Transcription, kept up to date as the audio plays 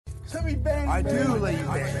Let me bang you, I man. do let you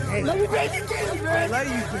bang. Hey, Let me bang you, man. I let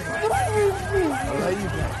you bang. I let you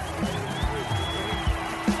bang.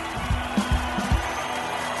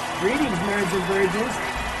 Greetings, marriage and virgins.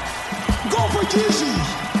 Go for Jesus.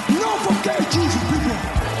 No forget Jesus, people.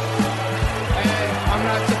 Hey, I'm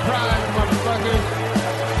not surprised, motherfuckers.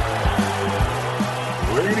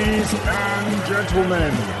 Ladies and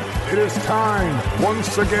gentlemen, it is time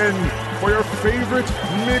once again for your favorite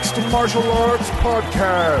mixed martial arts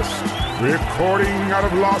podcast. Recording out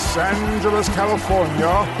of Los Angeles,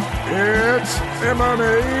 California, it's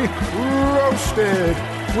MMA Roasted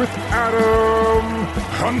with Adam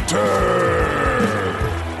Hunter.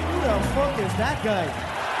 Who the fuck is that guy?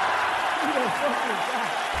 Who the fuck is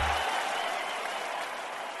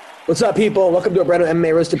that? What's up, people? Welcome to a brand new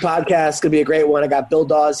MMA Roasted podcast. It's going to be a great one. I got Bill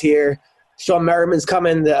Dawes here. Sean Merriman's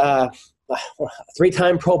coming,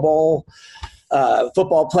 three-time Pro Bowl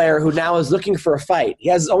football player who now is looking for a fight. He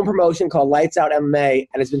has his own promotion called Lights Out MMA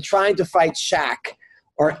and has been trying to fight Shaq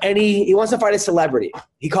or he wants to fight a celebrity.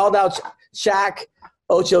 He called out Shaq,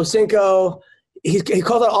 Ocho Cinco. He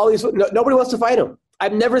called out all these. Nobody wants to fight him.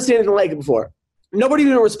 I've never seen anything like it before. Nobody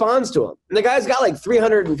even responds to him. And the guy's got like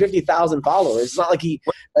 350,000 followers. It's not like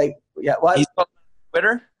what? He's on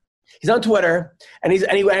Twitter? He's on Twitter, and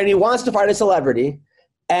he wants to fight a celebrity.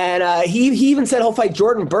 And he even said he'll fight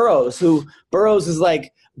Jordan Burroughs, who Burroughs is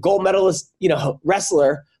like gold medalist,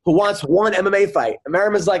 wrestler who wants one MMA fight. And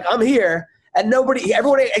Merriman's like, I'm here, and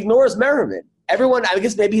everyone ignores Merriman. Everyone, I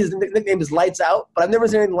guess maybe his nickname is Lights Out, but I've never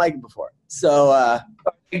seen anything like it before. So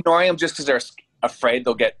ignoring him just because they're afraid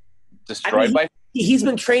they'll get destroyed by. He's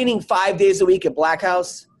been training 5 days a week at Black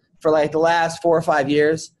House for like the last 4 or 5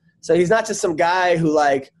 years. So he's not just some guy who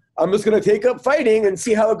like, I'm just going to take up fighting and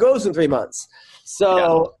see how it goes in 3 months.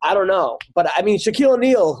 So I don't know. But I mean, Shaquille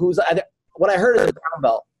O'Neal, what I heard is a brown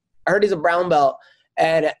belt. I heard he's a brown belt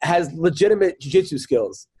and has legitimate jiu-jitsu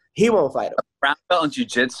skills. He won't fight him. Brown belt in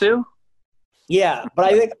jiu-jitsu? Yeah, but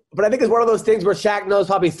I think it's one of those things where Shaq knows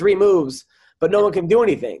probably 3 moves, but no one can do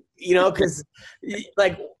anything, because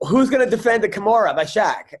like who's going to defend the Kimura by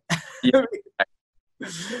Shaq? Yeah.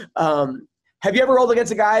 Have you ever rolled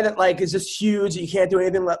against a guy that like is just huge? You can't do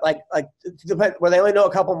anything like where they only know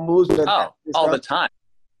a couple moves. All the time.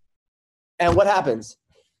 And what happens?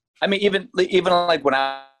 I mean, even like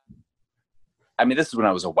this is when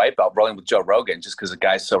I was a white belt rolling with Joe Rogan, just because the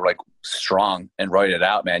guy's so like strong and roided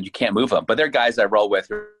out, man. You can't move him. But there are guys I roll with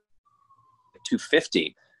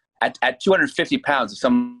 250 at 250 pounds. If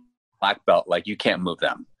some black belt, like you can't move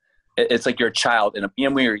them. It's like you're a child, and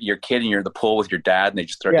when you're a kid and you're in the pool with your dad, and they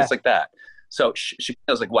just throw it's like that. So she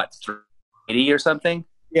was like what 380 or something.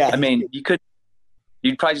 Yeah, I mean you'd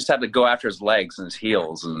probably just have to go after his legs and his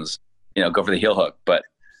heels and go for the heel hook. But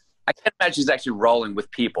I can't imagine he's actually rolling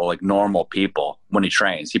with people like normal people when he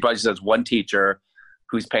trains. He probably just has one teacher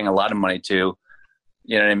who's paying a lot of money to.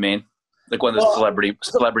 You know what I mean? Like one of those celebrity.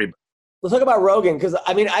 Let's talk about Rogan because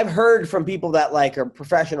I mean I've heard from people that like are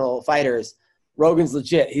professional fighters. Rogan's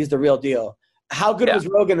legit. He's the real deal. How good was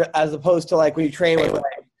Rogan as opposed to like when you train with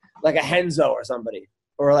like a Henzo or somebody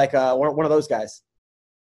or like one of those guys?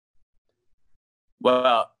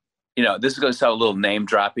 Well, this is going to sound a little name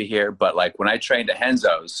droppy here, but like when I trained at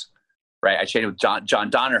Henzo's, right, I trained with John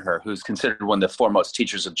Danaher, who's considered one of the foremost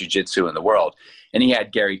teachers of jiu-jitsu in the world. And he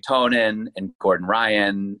had Gary Tonin and Gordon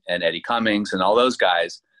Ryan and Eddie Cummings and all those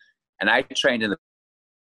guys. And I trained in the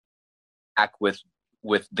back with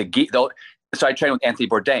so I trained with Anthony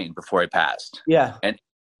Bourdain before he passed. Yeah. And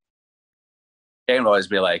Bourdain would always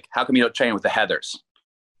be like, how come you don't train with the Heathers?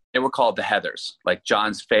 They were called the Heathers, like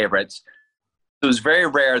John's favorites. It was very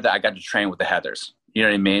rare that I got to train with the Heathers. You know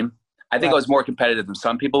what I mean? I think I was more competitive than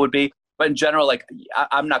some people would be. But in general, like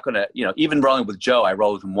I'm not going to, even rolling with Joe, I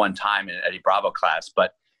rolled with him one time in an Eddie Bravo class.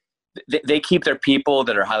 But they keep their people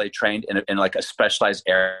that are highly trained in like a specialized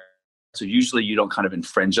area. So usually you don't kind of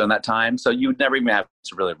infringe on that time. So you would never even have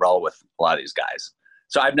to really roll with a lot of these guys.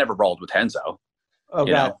 So I've never rolled with Henzo. Oh,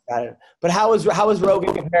 got it. But how is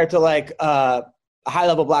Rogan compared to like a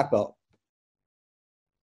high-level black belt?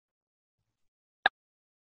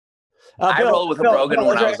 I rolled with Rogan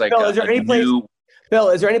when I was like is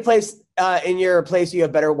there any place in your place you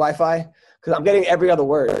have better Wi-Fi? Because I'm getting every other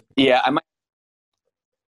word. Yeah, I might.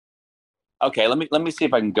 Okay, let me see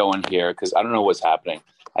if I can go in here because I don't know what's happening.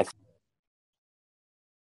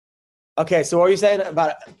 Okay, so what are you saying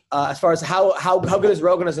about as far as how good is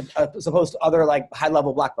Rogan as opposed to other like high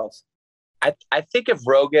level black belts? I think if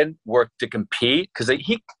Rogan were to compete, because I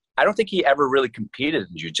don't think he ever really competed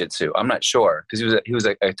in jiu-jitsu. I'm not sure because he was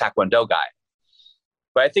a taekwondo guy.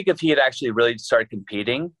 But I think if he had actually really started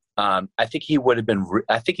competing, I think he would have been.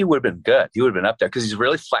 I think he would have been good. He would have been up there because he's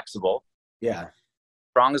really flexible. Yeah.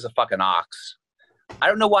 Strong as a fucking ox. I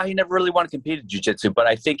don't know why he never really wanted to compete in jiu-jitsu, but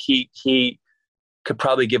I think he could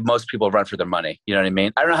probably give most people a run for their money. You know what I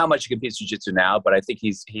mean? I don't know how much he competes jiu-jitsu now, but I think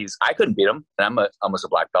he's. I couldn't beat him, and I'm almost a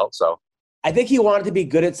black belt. So I think he wanted to be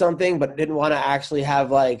good at something, but didn't want to actually have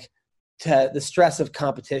the stress of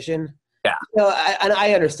competition. Yeah. You know,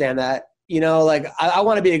 I understand that. You know, like I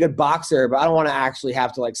want to be a good boxer, but I don't want to actually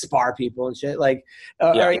have to like spar people and shit. Like,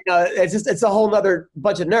 or, you know, it's a whole nother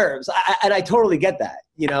bunch of nerves. And I totally get that.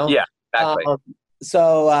 You know. Yeah. Exactly.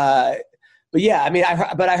 But yeah, I mean,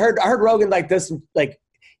 I heard Rogan like this. Like,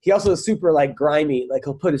 he also is super like grimy. Like,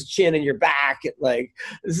 he'll put his chin in your back. And, like,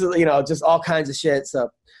 this is, you know, just all kinds of shit. So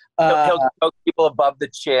he'll poke people above the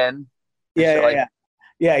chin. Yeah,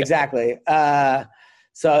 exactly.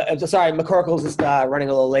 So I'm sorry, McCorkle's just running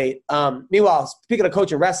a little late. Meanwhile, speaking of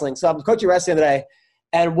coaching wrestling, so I'm coaching wrestling today,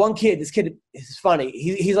 and this kid is funny.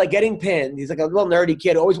 He's like getting pinned. He's like a little nerdy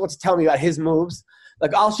kid. Always wants to tell me about his moves.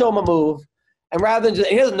 Like, I'll show him a move, and rather than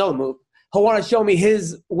he doesn't know the move, he'll want to show me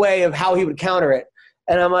his way of how he would counter it.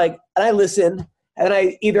 And I'm like, and I listen, and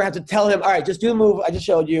I either have to tell him, all right, just do the move I just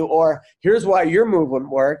showed you, or here's why your move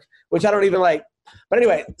wouldn't work, which I don't even like. But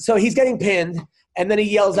anyway, so he's getting pinned. And then he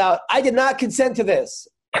yells out, "I did not consent to this."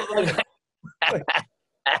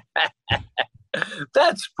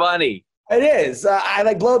 That's funny. It is. I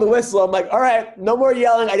like blow the whistle. I'm like, all right, no more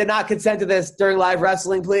yelling. I did not consent to this during live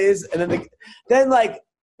wrestling, please. And then then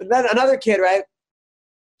another kid, right?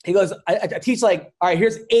 He goes, I teach like, all right,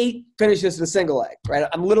 here's 8 finishes to the single leg, right?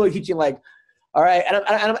 I'm literally teaching like, all right, and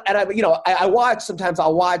I you know, I watch, sometimes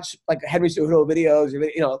I'll watch like Henry Cejudo videos,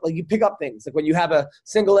 you know, like you pick up things. Like when you have a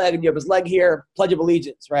single leg and you have his leg here, Pledge of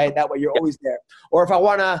Allegiance, right? That way you're always there. Or if I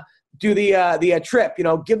want to do the trip, you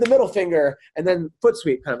know, give the middle finger and then foot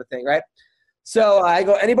sweep kind of a thing, right? So I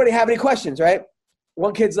go, anybody have any questions, right?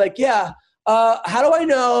 One kid's like, yeah, how do I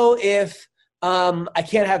know if I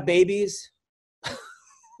can't have babies?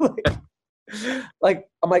 Like,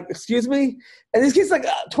 I'm like, excuse me? And this kid's like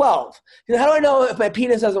 12. He's like, how do I know if my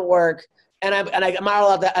penis doesn't work and I'm not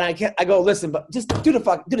allowed that, and I can't? I go, listen, but just do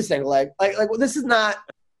the single leg. Like well, this is not.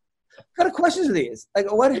 What kind of questions are these?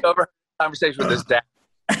 Like, what? You over conversation with his dad.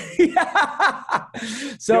 Yeah.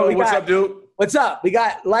 So what's up, dude? What's up? We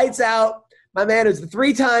got Lights Out. My man is the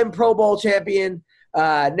 3-time Pro Bowl champion.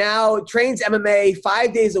 Now trains MMA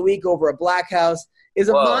 5 days a week over at Black House. Is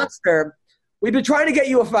a monster. We've been trying to get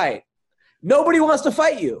you a fight. Nobody wants to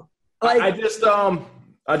fight you. Like, I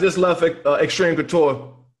just left Extreme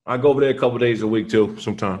Couture. I go over there a couple days a week too,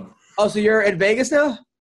 sometime. Oh, so you're in Vegas now?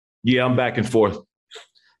 Yeah, I'm back and forth.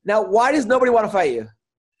 Now, why does nobody want to fight you?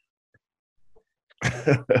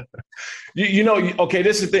 you know, okay,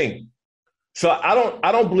 this is the thing. So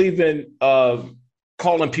I don't believe in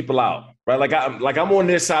calling people out, right? Like I'm on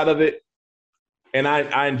this side of it, and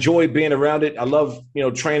I enjoy being around it. I love, you know,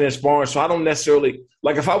 training and sparring. So I don't necessarily,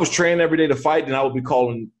 like if I was training every day to fight, then I would be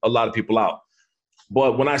calling a lot of people out.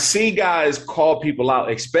 But when I see guys call people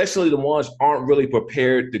out, especially the ones aren't really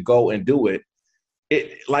prepared to go and do it,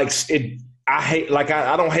 I hate, like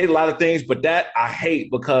I don't hate a lot of things, but that I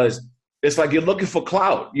hate because it's like you're looking for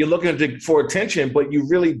clout. You're looking for attention, but you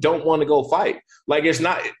really don't want to go fight. Like it's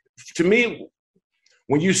not, to me,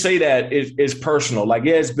 when you say that, it's personal. Like,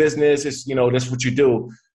 yeah, it's business. It's, you know, that's what you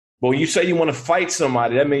do. But when you say you want to fight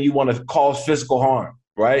somebody, that means you want to cause physical harm,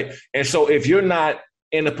 right? And so if you're not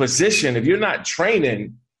in a position, if you're not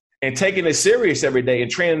training and taking it serious every day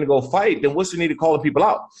and training to go fight, then what's the need to calling people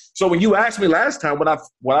out? So when you asked me last time, would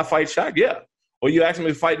I fight Shaq? Yeah. Or you asked me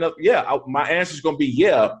to fight another? Yeah. My answer is going to be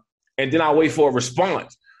yeah. And then I'll wait for a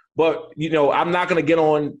response. But, you know, I'm not going to get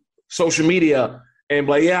on social media and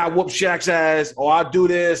be like, yeah, I whoop Shaq's ass, or I'll do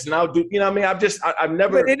this, and I'll do, you know what I mean? I've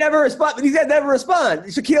never. But they never respond. These guys never respond.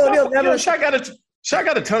 Shaquille O'Neal never. You know, Shaq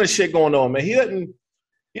got a ton of shit going on, man. He doesn't,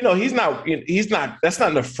 you know, he's not, that's not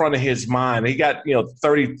in the front of his mind. He got, you know,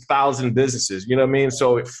 30,000 businesses, you know what I mean?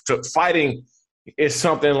 So fighting is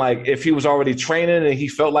something like, if he was already training and he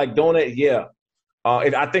felt like doing it, yeah.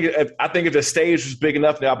 I think if the stage was big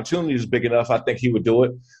enough, the opportunity was big enough, I think he would do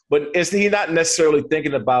it. But is he not necessarily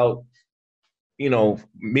thinking about, you know,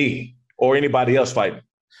 me or anybody else fighting?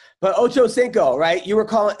 But Ocho Cinco, right? You were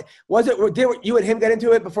calling. Did you and him get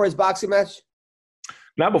into it before his boxing match?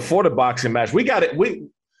 Not before the boxing match. We got it. Me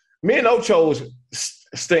and Ocho's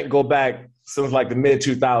stint go back since like the mid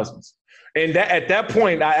 2000s, and at that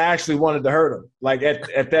point, I actually wanted to hurt him. Like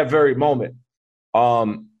at that very moment, I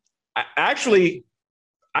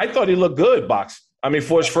thought he looked good boxing. I mean,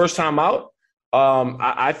 for his first time out,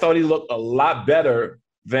 I thought he looked a lot better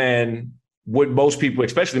than what most people,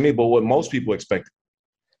 especially me, but what most people expected.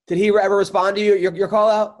 Did he ever respond to you, your call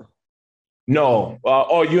out? No.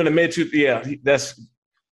 Oh, you in the mid two? Yeah, that's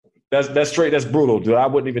straight. That's brutal, dude. I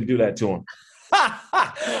wouldn't even do that to him.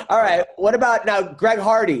 All right. What about now? Greg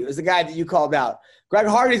Hardy was the guy that you called out. Greg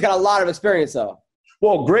Hardy's got a lot of experience, though.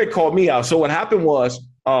 Well, Greg called me out. So what happened was,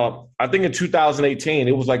 I think in 2018,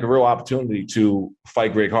 it was like a real opportunity to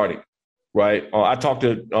fight Greg Hardy, right? I talked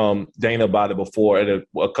to Dana about it before at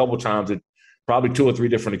a couple times, at probably 2 or 3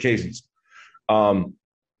 different occasions.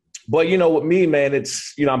 But, with me, man,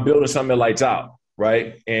 it's, I'm building something that lights out,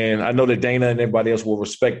 right? And I know that Dana and everybody else will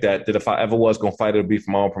respect that if I ever was going to fight, it would be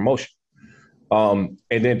for my own promotion. And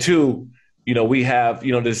then 2, we have,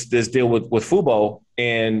 this deal with Fubo,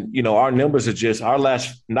 and, our numbers are just our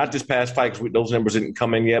last, not this past fight, because those numbers didn't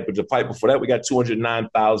come in yet, but the fight before that, we got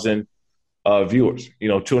 209,000 viewers,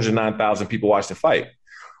 209,000 people watched the fight.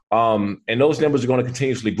 And those numbers are going to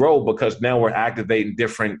continuously grow because now we're activating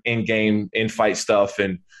different in-game, in-fight stuff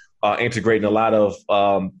and integrating a lot of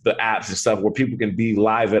the apps and stuff where people can be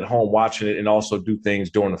live at home watching it and also do things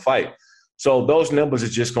during the fight. So those numbers are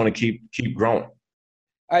just going to keep growing.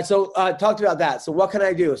 All right, so talk to me about that. So what can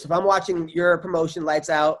I do? So if I'm watching your promotion, Lights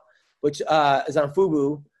Out, which is on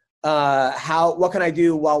Fubo, what can I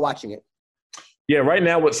do while watching it? Yeah, right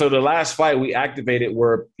now, so the last fight we activated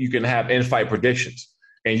where you can have in-fight predictions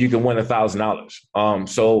and you can win $1,000.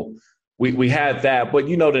 So we had that, but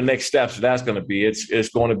the next steps that's going to be, it's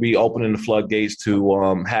going to be opening the floodgates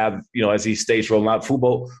to have, as these states rolling out.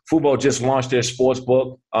 Fubo just launched their sports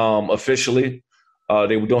book officially.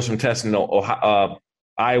 They were doing some testing in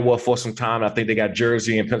Iowa for some time. I think they got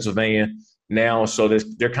Jersey and Pennsylvania now. So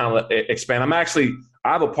they're kind of expanding. I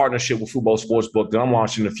have a partnership with Fubo Sportsbook that I'm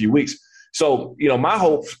launching in a few weeks. So, my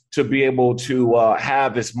hope to be able to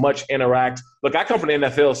have as much interact. Look, I come from the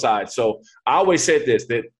NFL side. So I always said this,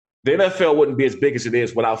 that the NFL wouldn't be as big as it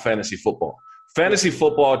is without fantasy football. Fantasy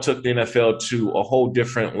football took the NFL to a whole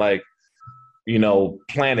different,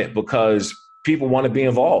 planet because people want to be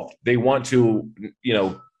involved. They want to,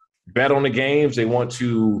 bet on the games. They want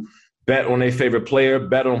to bet on their favorite player,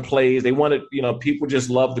 bet on plays. They want to, people just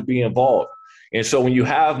love to be involved. And so when you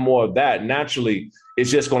have more of that, naturally, it's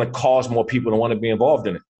just going to cause more people to want to be involved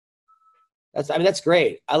in it. That's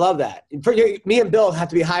great. I love that. Me and Bill have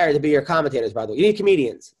to be hired to be your commentators, by the way. You need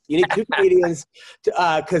comedians. You need 2 comedians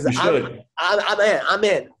because I'm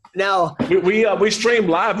in. Now we stream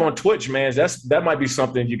live on Twitch, man. That might be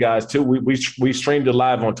something you guys too. We streamed it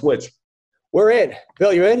live on Twitch. We're in.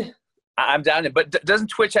 Bill, you in? I'm down in. But doesn't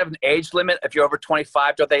Twitch have an age limit? If you're over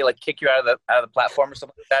 25, don't they kick you out of the platform or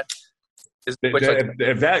something like that? If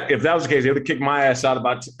that was the case, they would have kicked my ass out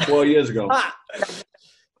about 12 years ago.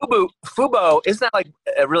 Fubo, isn't that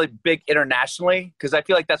a really big internationally? Because I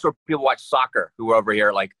feel like that's where people watch soccer who are over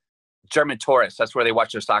here, like German tourists. That's where they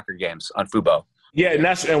watch their soccer games on Fubo. Yeah, and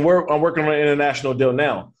I'm working on an international deal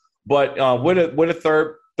now. But we're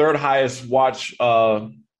the third highest watch program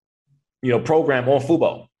on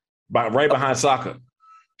Fubo, right behind soccer.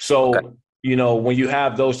 So when you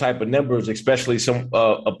have those type of numbers, especially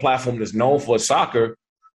a platform that's known for soccer,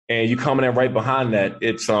 and you coming in right behind that,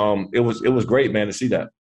 it was great, man, to see that.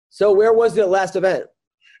 So where was the last event?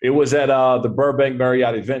 It was at the Burbank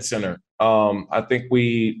Marriott Event Center. I think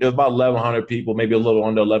it was about 1,100 people, maybe a little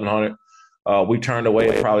under 1,100. We turned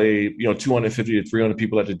away probably 250 to 300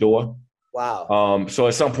 people at the door. Wow. So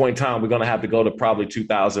at some point in time, we're going to have to go to probably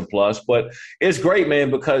 2,000 plus. But it's great,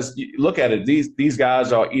 man, because you look at it. These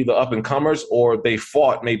guys are either up and comers or they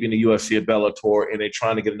fought maybe in the UFC or Bellator and they're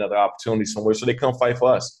trying to get another opportunity somewhere. So they come fight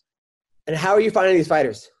for us. And how are you finding these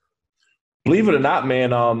fighters? Believe it or not,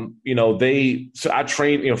 man, I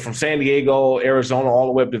trained, from San Diego, Arizona, all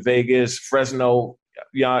the way up to Vegas, Fresno,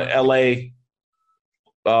 LA.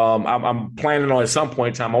 I'm planning on at some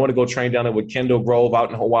point in time, I want to go train down there with Kendall Grove out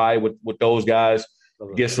in Hawaii with those guys,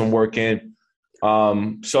 get some work in.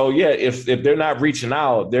 So yeah, if they're not reaching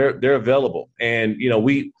out, they're available. And,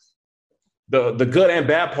 the good and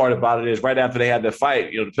bad part about it is right after they have their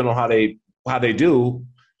fight, depending on how they do,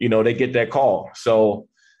 they get that call. So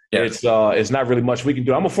yeah. It's not really much we can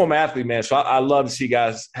do. I'm a former athlete, man. So I love to see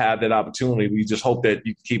guys have that opportunity. We just hope that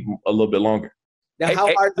you can keep them a little bit longer. Now,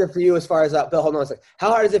 how hard is it for you as far as Bill? Hold on a second. How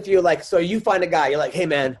hard is it for you? So you find a guy, you're like, hey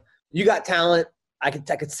man, you got talent. I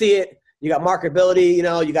could see it. You got marketability.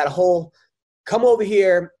 You got a whole. Come over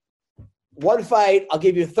here. One fight, I'll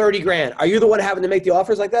give you $30,000. Are you the one having to make the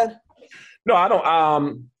offers like that? No, I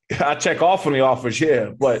don't. I check off on the offers, yeah.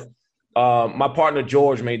 But my partner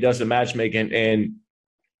George, man, does the matchmaking, and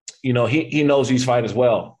he knows these fighters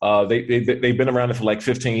well. They've been around it for like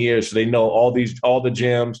 15 years, so they know all the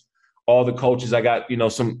gyms, all the coaches. I got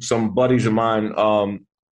some buddies of mine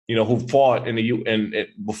who fought in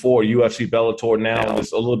before UFC, Bellator. Now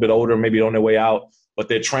is a little bit older, maybe on their way out, but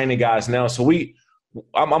they're training guys now. So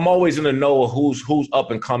I'm always in the know of who's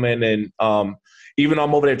up and coming, and even though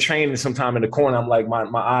I'm over there training sometime in the corner, I'm like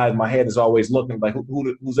my head is always looking like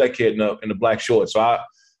who's that kid in the black shorts. So I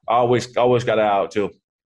always got it out too.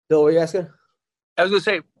 Bill, what are you asking? I was going to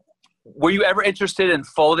say, were you ever interested in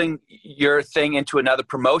folding your thing into another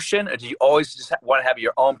promotion, or do you always just want to have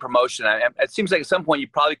your own promotion? It seems like at some point you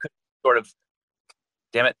probably could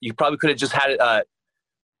you probably could have just had it.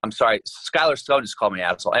 I'm sorry, Skylar Stone just called me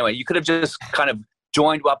asshole. Anyway, you could have just kind of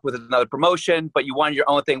joined up with another promotion, but you wanted your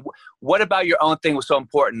own thing. What about your own thing was so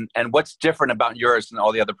important, and what's different about yours than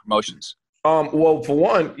all the other promotions? Well, for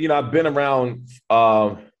one, I've been around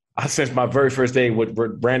since my very first day with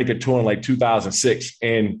Randy Couture in like 2006,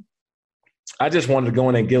 and I just wanted to go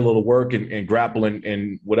in and get a little work and grapple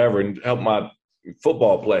and whatever and help my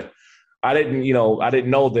football play. I didn't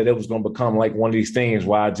know that it was going to become like one of these things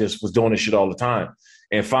where I just was doing this shit all the time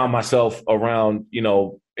and found myself around,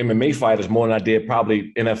 MMA fighters more than I did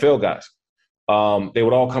probably NFL guys. They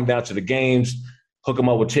would all come down to the games, hook them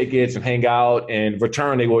up with tickets and hang out, and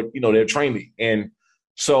return, they'd train me. And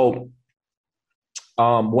so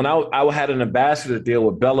when I had an ambassador deal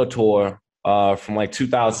with Bellator from like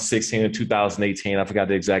 2016 to 2018, I forgot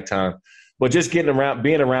the exact time, but just being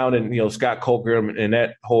around and, Scott Coker and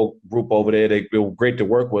that whole group over there, they were great to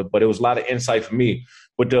work with, but it was a lot of insight for me.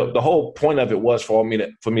 But the whole point of it was for me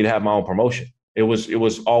to have my own promotion. It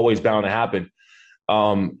was always bound to happen.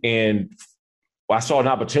 And I saw an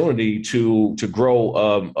opportunity to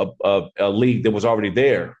grow a league that was already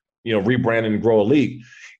there, rebrand and grow a league.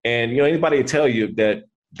 And, anybody would tell you that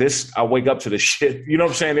I wake up to this shit. You know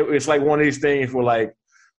what I'm saying? It's like one of these things where like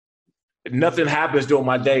nothing happens during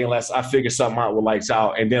my day unless I figure something out with lights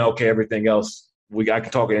out. And then, okay, everything else, I can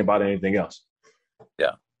talk about anything else.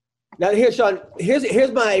 Yeah. Now here, Sean,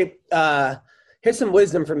 here's my here's some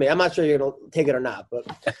wisdom from me. I'm not sure you're gonna take it or not, but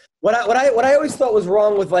what I always thought was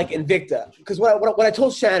wrong with like Invicta, because what I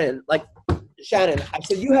told Shannon, I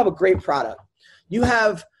said, you have a great product. You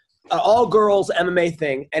have an all-girls MMA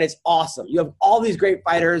thing, and it's awesome. You have all these great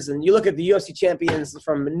fighters, and you look at the UFC champions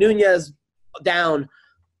from Nunez down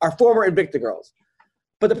are former Invicta girls.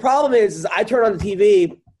 But the problem is I turn on the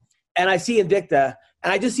TV, and I see Invicta,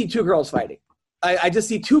 and I just see two girls fighting. I just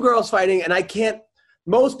see two girls fighting, and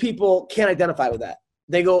most people can't identify with that.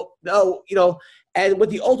 They go, no, and what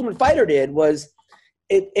the Ultimate Fighter did was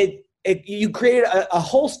you created a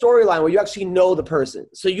whole storyline where you actually know the person.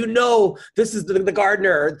 So this is the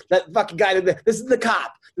gardener, that fucking guy, this is the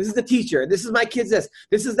cop, this is the teacher, this is my kid's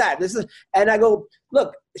this is that, and I go,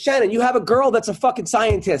 look, Shannon, you have a girl that's a fucking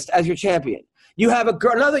scientist as your champion. You have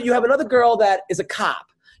another girl that is a cop.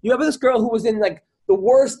 You have this girl who was in like the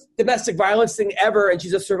worst domestic violence thing ever, and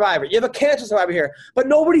she's a survivor. You have a cancer survivor here, but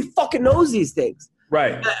nobody fucking knows these things.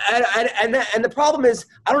 Right. And the problem is,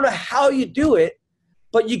 I don't know how you do it,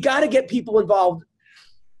 but you got to get people involved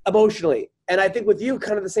emotionally. And I think with you,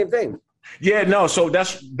 kind of the same thing. Yeah, no. So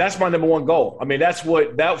that's my number one goal. I mean, that's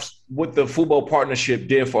what the Fubo partnership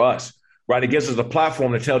did for us, right? It gives us a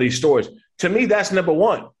platform to tell these stories. To me, that's number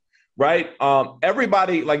one. Right.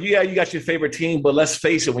 Everybody, like, you got your favorite team, but let's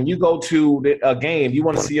face it, when you go to a game, you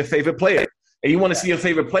want to see your favorite player. And you want to see your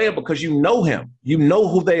favorite player because you know him. You know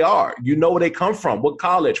who they are. You know where they come from, what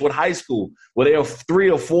college, what high school, were they a 3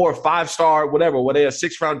 or 4 or 5-star, whatever, were they a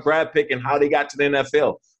 6th-round draft pick, and how they got to the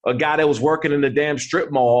NFL. A guy that was working in the damn strip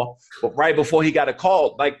mall, but right before he got a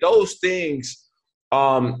call. Like, those things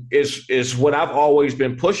is what I've always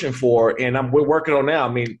been pushing for, and we're working on now.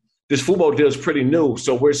 I mean, this Fubo deal is pretty new,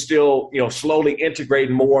 so we're still, slowly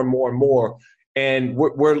integrating more and more and more. And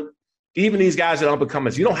we're even these guys that are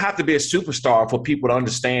up-and-comers, you don't have to be a superstar for people to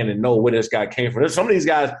understand and know where this guy came from. Some of these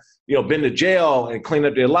guys, been to jail and cleaned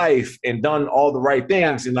up their life and done all the right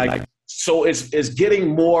things. And so it's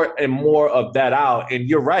getting more and more of that out. And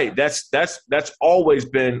you're right. That's always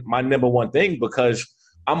been my number one thing, because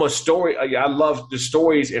I'm a story. I love the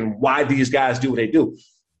stories and why these guys do what they do.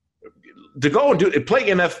 To go and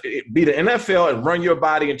be the NFL and run your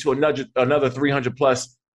body into another 300+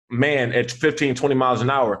 man at 15, 20 miles an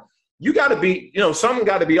hour, you got to be, something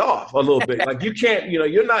got to be off a little bit. Like, you can't,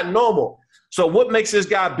 you're not normal. So what makes this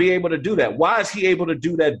guy be able to do that? Why is he able to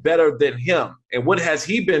do that better than him? And what has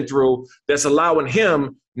he been through that's allowing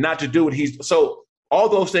him not to do what so all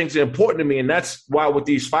those things are important to me. And that's why with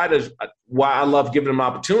these fighters, why I love giving them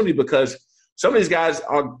opportunity, because some of these guys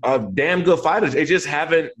are damn good fighters. They just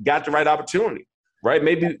haven't got the right opportunity, right?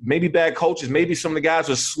 Maybe bad coaches. Maybe some of the guys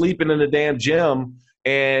are sleeping in the damn gym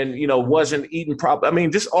and, wasn't eating proper. I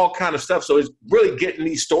mean, just all kind of stuff. So it's really getting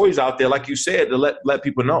these stories out there, like you said, to let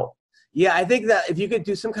people know. Yeah, I think that if you could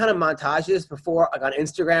do some kind of montages before, like on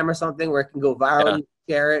Instagram or something, where it can go viral, you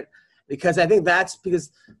share it. Because I think that's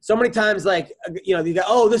because so many times, like, you go,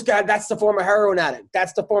 oh, this guy, that's the former heroin addict.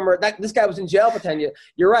 That's the former, this guy was in jail for 10 years.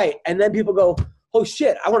 You're right. And then people go, oh,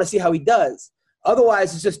 shit, I want to see how he does.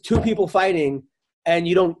 Otherwise, it's just two people fighting, and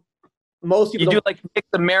most people do like mix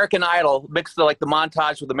American Idol, mix the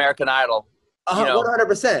montage with American Idol.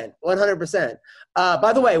 100%. 100%.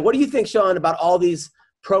 By the way, what do you think, Sean, about all these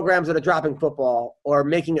programs that are dropping football or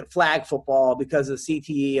making it flag football because of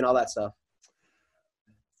CTE and all that stuff?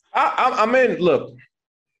 I mean, look,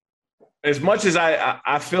 as much as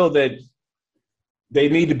I feel that they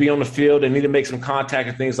need to be on the field, they need to make some contact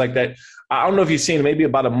and things like that. I don't know if you've seen maybe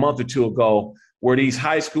about a month or two ago where these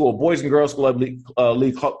high school boys and girls club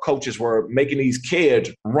league coaches were making these kids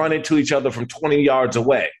run into each other from 20 yards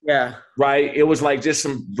away. Yeah. Right. It was like just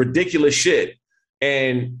some ridiculous shit.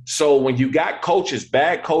 And so when you got coaches,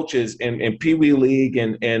 bad coaches in Pee Wee League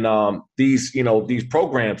and these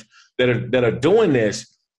programs that are doing this,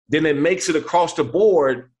 then it makes it across the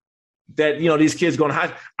board that, these kids going to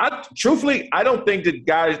high. Truthfully, I don't think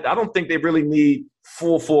they really need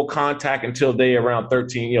full contact until they're around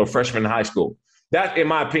 13, freshman in high school. That, in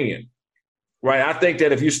my opinion, right? I think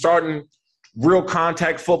that if you're starting real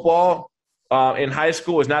contact football in high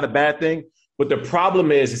school, it's not a bad thing. But the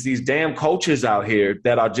problem is these damn coaches out here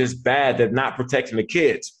that are just bad, that not protecting the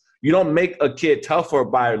kids. You don't make a kid tougher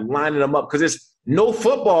by lining them up, because it's no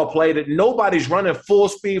football play that nobody's running full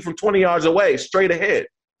speed from 20 yards away, straight ahead.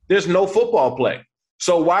 There's no football play.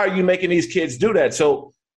 So why are you making these kids do that?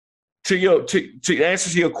 So to answer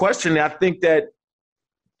to your question, I think that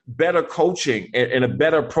better coaching and a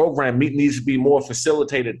better program needs to be more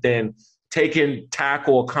facilitated than taking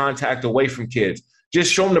tackle or contact away from kids.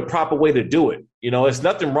 Just show them the proper way to do it. It's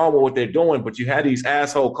nothing wrong with what they're doing, but you have these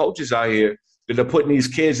asshole coaches out here that are putting these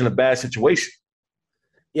kids in a bad situation.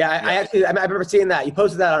 Yeah, I remember seeing that. You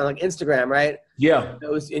posted that on like Instagram, right? Yeah.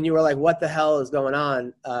 And you were like, "What the hell is going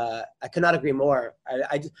on?" I could not agree more.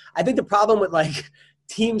 I think the problem with like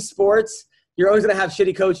team sports, you're always gonna have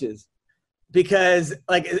shitty coaches, because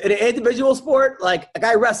like in an individual sport, like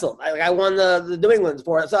I wrestled, I won the New England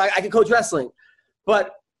sport, so I can coach wrestling.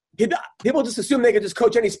 But people just assume they can just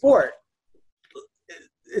coach any sport.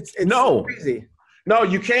 It's crazy. No,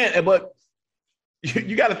 you can't. But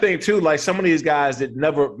you got to think too, like some of these guys that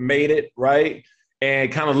never made it, right,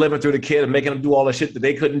 and kind of living through the kid and making them do all the shit that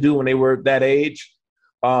they couldn't do when they were that age.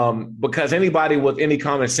 Because anybody with any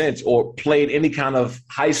common sense or played any kind of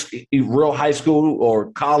real high school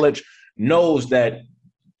or college knows that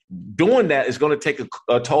doing that is going to take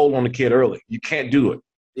a toll on the kid early. You can't do it.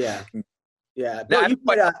 Yeah. Yeah. Bill,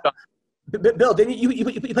 Bill, didn't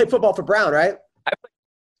you played football for Brown, right?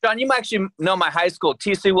 John, you might actually know my high school,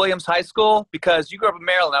 T.C. Williams High School, because you grew up in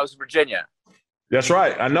Maryland. I was in Virginia. That's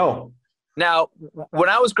right. I know. Now, when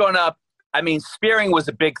I was growing up, I mean, spearing was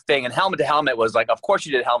a big thing, and helmet to helmet was like, of course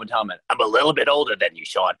you did helmet to helmet. I'm a little bit older than you,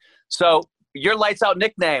 Sean. So your lights out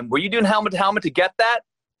nickname, were you doing helmet to helmet to get that?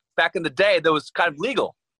 Back in the day, that was kind of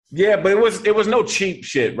legal. Yeah, but it was no cheap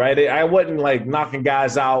shit, right? I wasn't like knocking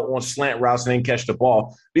guys out on slant routes and then catch the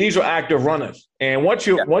ball. These were active runners, and once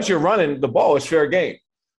you're running the ball, it's fair game.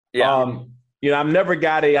 Yeah. I've never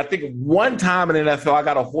got I think one time in the NFL I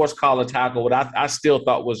got a horse collar tackle, but I still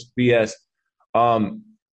thought was BS.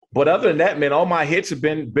 But other than that, man, all my hits have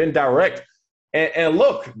been direct. And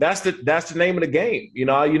look, that's the name of the game.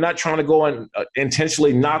 You're not trying to go and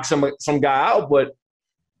intentionally knock some guy out, but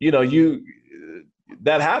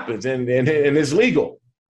that happens and it's legal.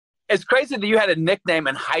 It's crazy that you had a nickname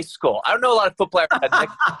in high school. I don't know a lot of football players had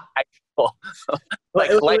nicknames in high school.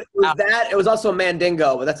 It was also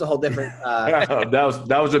Mandingo, but that's a whole different.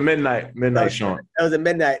 That was a midnight, Sean. That was a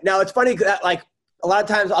midnight. Now it's funny that like a lot of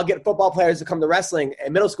times I'll get football players to come to wrestling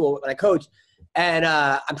in middle school when I coach, and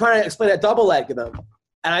I'm trying to explain that double leg to them.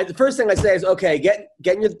 And the first thing I say is, okay, get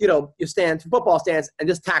in your stance, football stance, and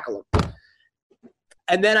just tackle them.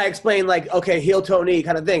 And then I explain like, okay, heel toe knee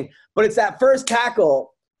kind of thing. But it's that first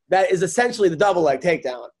tackle that is essentially the double leg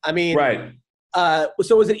takedown. I mean, right.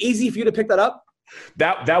 So was it easy for you to pick that up?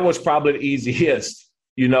 That was probably the easiest,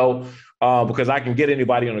 because I can get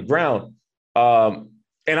anybody on the ground.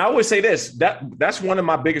 And I always say this, that's one of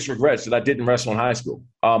my biggest regrets, that I didn't wrestle in high school.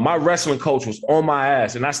 My wrestling coach was on my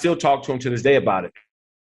ass, and I still talk to him to this day about it.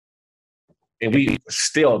 And we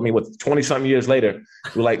still, with 20-something years later,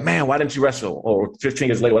 we're like, man, why didn't you wrestle? Or 15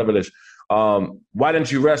 years later, whatever it is. Why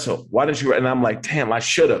didn't you wrestle? Why didn't you? And I'm like, damn, I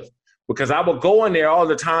should have. because I would go in there all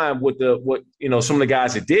the time with some of the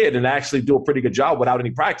guys that did and actually do a pretty good job without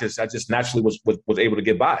any practice. I just naturally was able to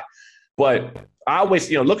get by. But I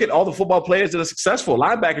always, look at all the football players that are successful.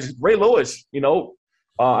 Linebackers, Ray Lewis,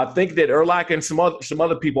 I think that Urlacher and some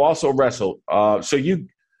other people also wrestled. So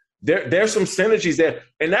there's some synergies there.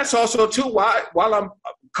 And that's also, too, while I'm,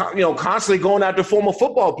 constantly going after former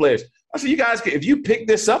football players. I said, you guys, if you pick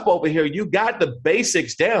this up over here, you got the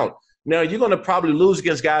basics down. Now, you're going to probably lose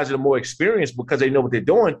against guys that are more experienced because they know what they're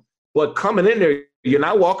doing. But coming in there, you're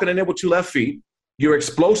not walking in there with 2 left feet. You're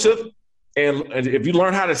explosive. And if you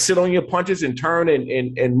learn how to sit on your punches and turn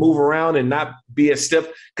and move around and not be as stiff,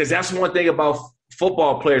 because that's one thing about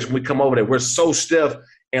football players when we come over there. We're so stiff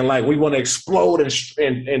and like we want to explode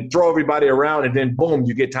and throw everybody around, and then, boom,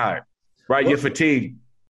 you get tired, right? You're fatigued.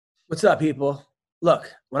 What's up, people?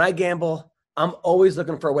 Look, when I gamble, I'm always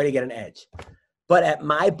looking for a way to get an edge. But at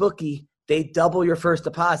MyBookie, they double your first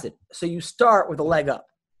deposit. So you start with a leg up.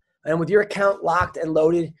 And with your account locked and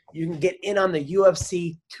loaded, you can get in on the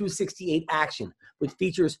UFC 268 action, which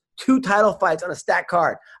features 2 title fights on a stacked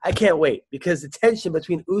card. I can't wait because the tension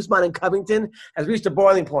between Usman and Covington has reached a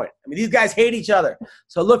boiling point. I mean, these guys hate each other.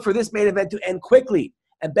 So look for this main event to end quickly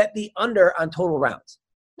and bet the under on total rounds.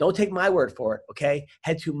 Don't take my word for it, okay?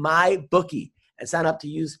 Head to MyBookie and sign up to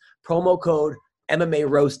use promo code MMA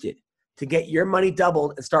Roasted to get your money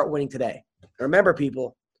doubled and start winning today. And remember,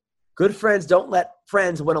 people, good friends don't let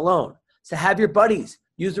friends win alone. So have your buddies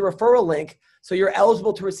use the referral link so you're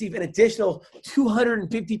eligible to receive an additional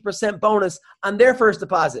 250% bonus on their first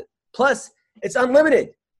deposit. Plus, it's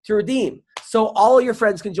unlimited to redeem. So all your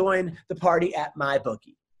friends can join the party at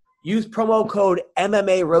MyBookie. Use promo code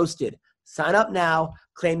MMA Roasted. Sign up now,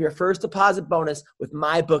 claim your first deposit bonus with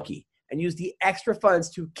MyBookie, and use the extra funds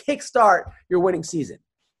to kickstart your winning season.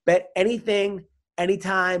 Bet anything,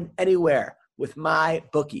 anytime, anywhere with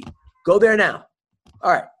MyBookie. Go there now.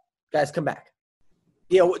 All right, guys, come back.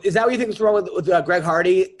 Is that what you think is wrong with Greg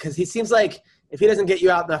Hardy? Because he seems like if he doesn't get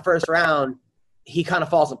you out in the first round, he kind of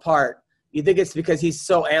falls apart. You think it's because he's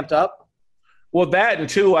so amped up? Well, that and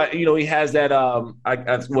two, he has that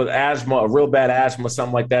with asthma, a real bad asthma,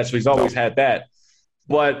 something like that. So he's always had that.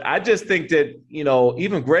 But I just think that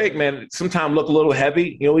even Greg, man, sometimes look a little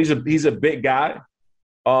heavy. He's a big guy.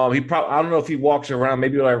 I don't know if he walks around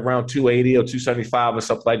maybe like around 280 or 275 or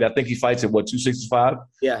something like that. I think he fights at 265.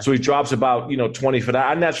 Yeah. So he drops about 20 for that.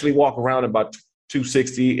 I naturally walk around about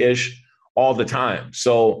 260-ish all the time.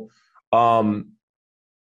 So I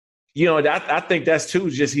think that's too.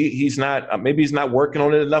 Just he's not. Maybe he's not working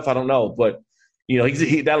on it enough. I don't know. But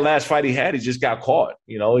that last fight he had, he just got caught.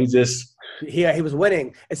 He was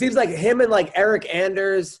winning. It seems like him and like Eric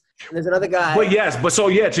Anders. And there's another guy. But yes,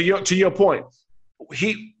 to your point,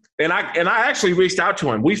 I actually reached out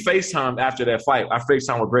to him. We FaceTimed after that fight. I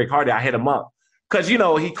FaceTimed with Greg Hardy. I hit him up because he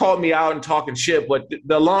called me out and talking shit. But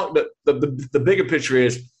the bigger picture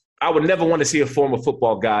is I would never want to see a former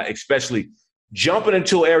football guy, especially jumping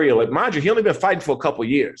into an area like, mind you, he only been fighting for a couple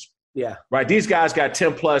years. Yeah. Right. These guys got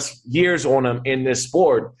 10 plus years on him in this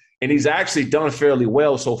sport, and he's actually done fairly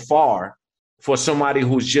well so far for somebody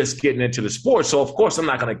who's just getting into the sport. So of course I'm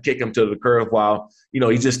not going to kick him to the curb while, he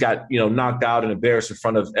just got, knocked out and embarrassed in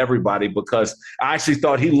front of everybody, because I actually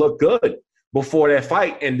thought he looked good before that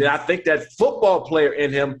fight. And I think that football player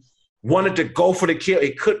in him wanted to go for the kill.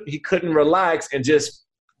 He couldn't relax and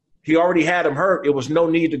he already had him hurt. It was no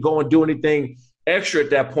need to go and do anything extra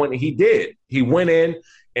at that point. And he did. He went in,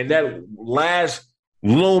 and that last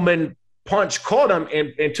looming punch caught him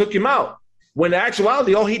and took him out. When in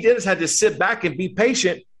actuality, all he did is had to sit back and be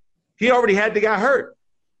patient. He already had the guy hurt.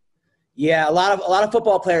 Yeah, a lot of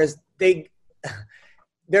football players,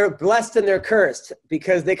 they're blessed and they're cursed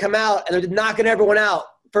because they come out and they're knocking everyone out.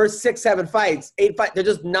 First 6, 7 fights, 8 fights, they're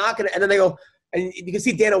just knocking it, and then they go. And you can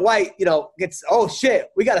see Dana White, gets, oh shit,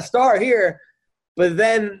 we got a star here, but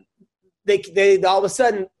then they all of a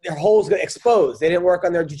sudden their holes get exposed. They didn't work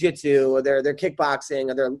on their jiu-jitsu or their kickboxing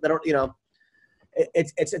or they don't.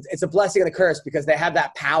 It's a blessing and a curse because they have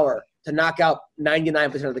that power to knock out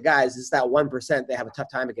 99% of the guys. It's that 1% they have a tough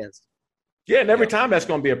time against. Yeah, and every time that's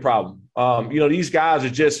going to be a problem. These guys are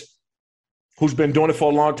just who's been doing it for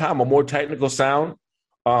a long time, are more technical sound.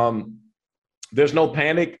 There's no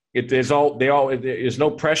panic. There's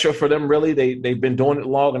no pressure for them really. They've been doing it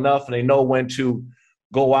long enough, and they know when to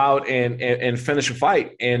go out and finish a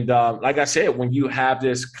fight. And like I said, when you have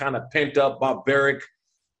this kind of pent up, barbaric,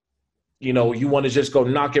 you want to just go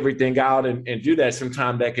knock everything out and do that.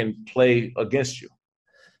 Sometimes that can play against you.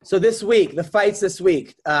 So this week, the fights this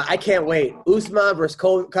week, I can't wait. Usman versus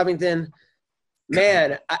Covington.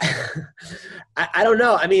 Man, I don't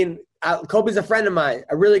know. I mean, Colby's a friend of mine,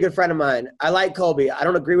 a really good friend of mine. I like Colby. I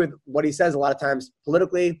don't agree with what he says a lot of times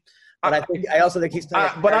politically, but I also think he's.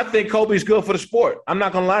 But I think Colby's good for the sport. I'm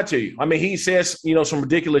not gonna lie to you. I mean, he says some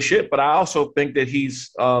ridiculous shit, but I also think that he's.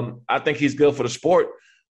 I think he's good for the sport,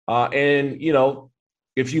 and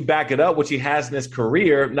if you back it up, which he has in his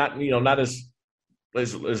career, not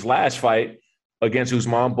his last fight against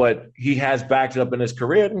Usman, but he has backed it up in his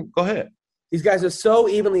career. Then go ahead. These guys are so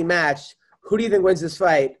evenly matched. Who do you think wins this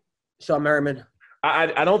fight, Sean Merriman?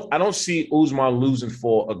 I don't see Usman losing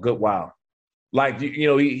for a good while. Like,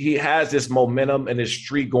 he has this momentum and this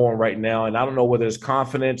streak going right now, and I don't know whether it's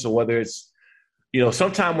confidence or whether it's,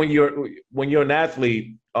 sometimes when you're an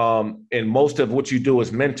athlete, and most of what you do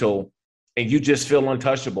is mental, and you just feel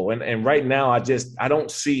untouchable. And right now, I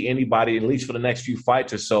don't see anybody, at least for the next few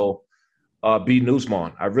fights or so, beating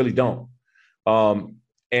Usman. I really don't.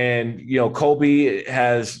 Colby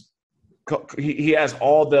has. He has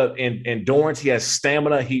all the endurance. He has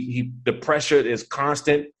stamina. The pressure is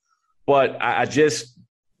constant. But I just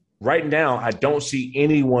right now I don't see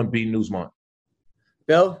anyone beating Usman.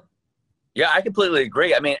 Bill? Yeah, I completely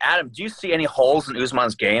agree. I mean, Adam, do you see any holes in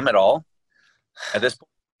Usman's game at all at this point?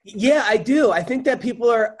 Yeah, I do. I think that people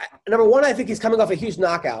are – number one, I think he's coming off a huge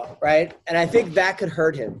knockout, right? And I think that could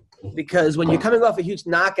hurt him because when you're coming off a huge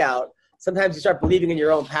knockout – sometimes you start believing in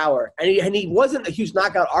your own power. And he wasn't a huge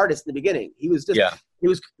knockout artist in the beginning. He was he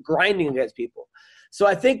was grinding against people. So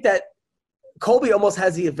I think that Colby almost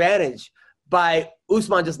has the advantage by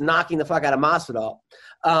Usman just knocking the fuck out of Masvidal.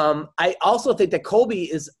 I also think that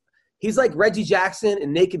Colby he's like Reggie Jackson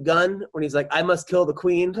in Naked Gun when he's like, I must kill the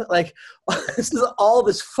queen. Like, this is all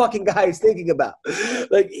this fucking guy is thinking about.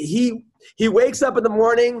 Like, he wakes up in the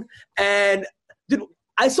morning and – dude,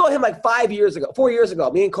 I saw him like 4 years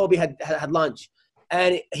ago. Me and Colby had lunch,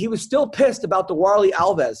 and he was still pissed about the Warlley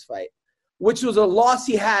Alves fight, which was a loss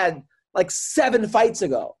he had like 7 fights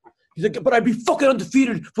ago. He's like, but I'd be fucking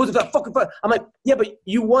undefeated for that fucking fight. I'm like, yeah, but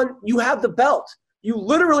you won. You have the belt. You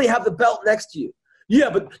literally have the belt next to you.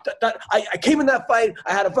 Yeah, but I came in that fight.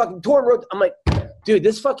 I had a fucking torn root. I'm like, dude,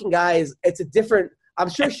 this fucking guy it's a different. I'm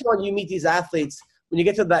sure, Sean, you meet these athletes when you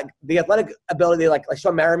get to the athletic ability like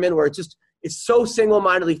Sean Merriman, where it's so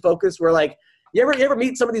single-mindedly focused where, like, you ever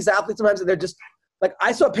meet some of these athletes sometimes and they're just – like,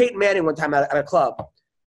 I saw Peyton Manning one time at a club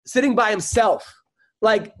sitting by himself,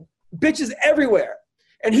 like, bitches everywhere.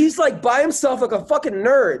 And he's, like, by himself like a fucking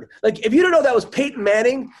nerd. Like, if you don't know that was Peyton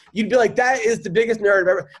Manning, you'd be like, that is the biggest nerd I've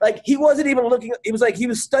ever – like, he wasn't even looking – it was like he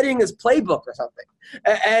was studying his playbook or something.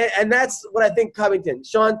 And that's what I think Covington.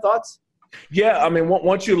 Sean, thoughts? Yeah, I mean,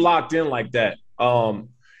 once you're locked in like that, and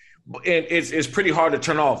it's pretty hard to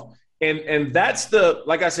turn off. And that's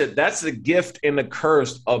like I said, that's the gift and the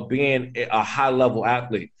curse of being a high-level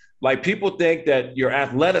athlete. Like, people think that your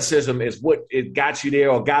athleticism is what it got you there,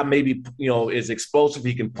 or God maybe, is explosive,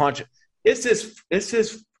 he can punch it. It's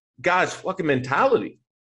this guy's fucking mentality.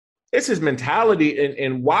 It's his mentality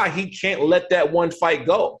and why he can't let that one fight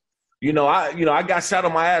go. I got shot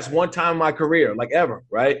on my ass one time in my career, like ever,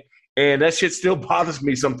 right? And that shit still bothers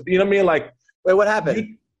me something. You know what I mean? Like, wait, what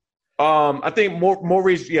happened? I think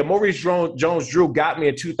Maurice Jones-Drew got me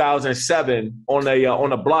in 2007 on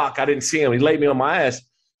a block. I didn't see him. He laid me on my ass.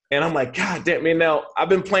 And I'm like, God damn, man, now I've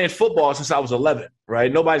been playing football since I was 11,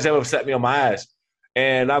 right? Nobody's ever set me on my ass.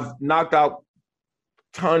 And I've knocked out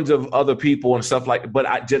tons of other people and stuff like, but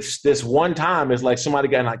I just, this one time is like somebody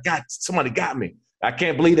got me. I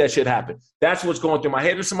can't believe that shit happened. That's what's going through my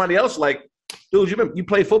head. And somebody else like, dude, you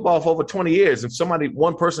played football for over 20 years, and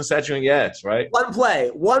one person sat you on your ass, right? One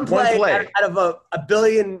play out of a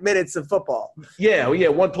billion minutes of football. Yeah,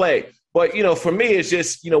 one play. But, for me, it's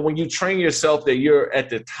just, when you train yourself that you're at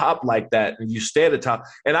the top like that and you stay at the top.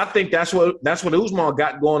 And I think that's what Usman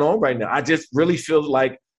got going on right now. I just really feel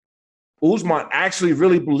like Usman actually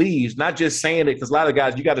really believes, not just saying it, because a lot of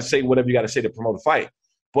guys, you got to say whatever you got to say to promote a fight.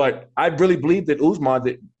 But I really believe that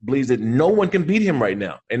Usman believes that no one can beat him right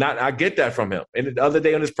now. And I get that from him. And the other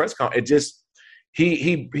day on his press conference, it just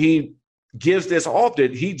he gives this off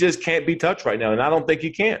that he just can't be touched right now. And I don't think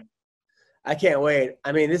he can. I can't wait.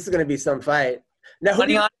 I mean, this is going to be some fight. Now,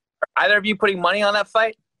 are either of you putting money on that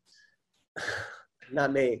fight?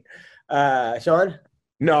 Not me. Sean?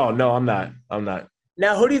 No, I'm not.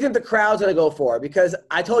 Now, who do you think the crowd's going to go for? Because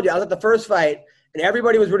I told you, I was at the first fight, and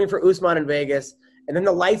everybody was rooting for Usman in Vegas. And then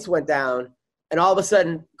the lights went down, and all of a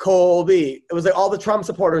sudden, Colby. It was like all the Trump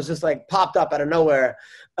supporters just like popped up out of nowhere.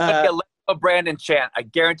 Let's go Brandon chant. I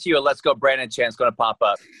guarantee you a Let's Go Brandon chant's going to pop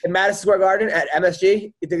up. In Madison Square Garden at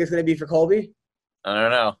MSG, you think it's going to be for Colby? I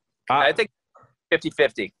don't know. I think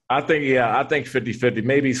 50-50. I think 50-50,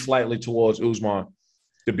 maybe slightly towards Usman,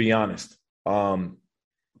 to be honest.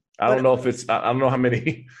 I I don't know if it's – I don't know how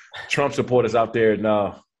many Trump supporters out there in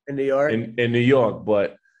New York. In New York,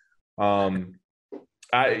 but I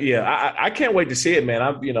can't wait to see it, man.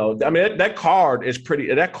 That card is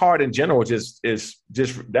pretty – that card in general is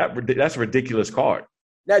just that's a ridiculous card.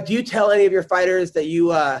 Now, do you tell any of your fighters that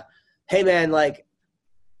you hey, man, like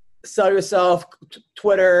sell yourself,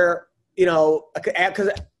 Twitter,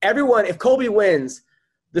 because everyone – if Colby wins,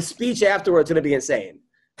 the speech afterwards is going to be insane.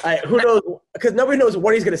 Who knows? Because nobody knows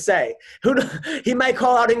what he's going to say. He might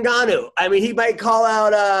call out Ngannou. I mean, he might call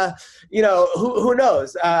out, who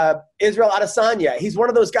knows? Israel Adesanya. He's one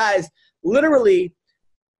of those guys. Literally,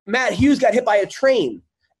 Matt Hughes got hit by a train.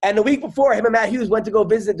 And the week before, him and Matt Hughes went to go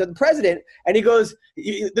visit the president. And he goes,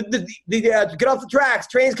 get off the tracks.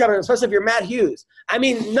 Train's coming, especially if you're Matt Hughes. I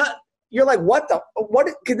mean, you're like, what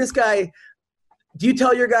could this guy – do you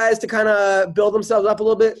tell your guys to kind of build themselves up a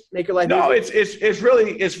little bit, make your life easier?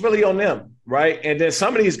 It's really on them, right? And then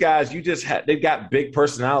some of these guys, they've got big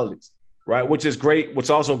personalities, right? Which is great. What's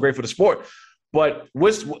also great for the sport. But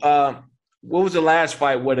what was the last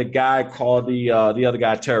fight where the guy called the other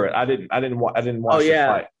guy terrorist? I didn't watch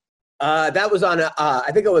the fight. That was on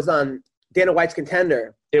I think it was on Dana White's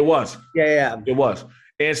Contender. It was. Yeah. It was.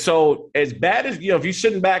 And so as bad as if you're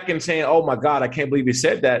sitting back and saying, "Oh my God, I can't believe he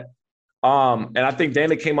said that." And I think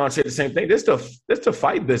Dana came out and said the same thing. This the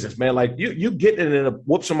fight business, man. Like you get in and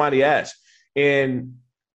whoop somebody's ass. And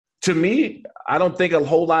to me, I don't think a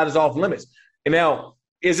whole lot is off limits. And now,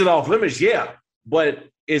 is it off limits? Yeah. But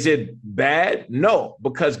is it bad? No.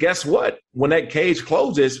 Because guess what? When that cage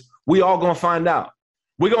closes, we all gonna find out.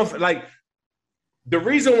 We're gonna like the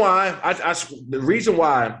reason why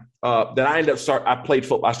that I ended up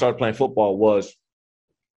I started playing football was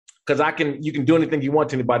because you can do anything you want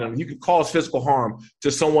to anybody. You can cause physical harm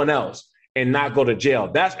to someone else and not go to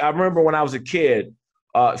jail. I remember when I was a kid,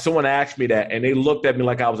 someone asked me that, and they looked at me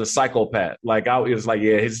like I was a psychopath. Like it was like,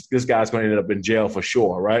 yeah, this guy's going to end up in jail for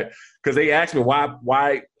sure, right? Because they asked me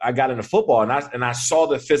why I got into football, and I saw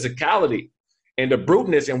the physicality and the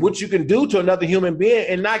bruteness and what you can do to another human being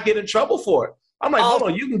and not get in trouble for it. I'm like, hold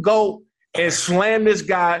on, you can go and slam this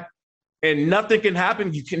guy and nothing can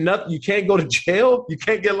happen. You can't go to jail. You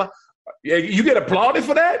can't get you get applauded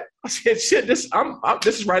for that. I said, shit, this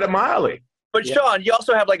is right up my alley. But Sean, you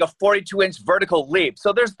also have like a 42-inch vertical leap,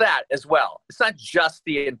 so there's that as well. It's not just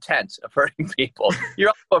the intent of hurting people. You're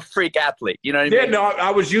also a freak athlete. You know what I mean? Yeah, no,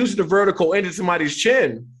 I was using the vertical into somebody's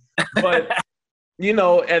chin, but at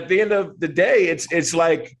the end of the day, it's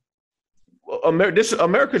like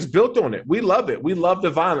America's built on it. We love it. We love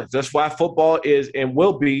the violence. That's why football is and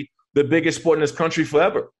will be the biggest sport in this country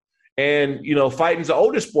forever. And, fighting's the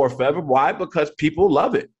oldest sport forever. Why? Because people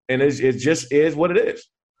love it. And it just is what it is.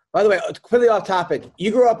 By the way, completely off topic.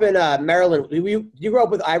 You grew up in Maryland. You grew up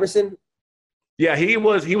with Iverson? Yeah, he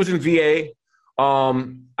was in VA.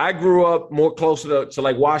 I grew up more closer to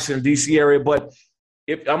like Washington, D.C. area. But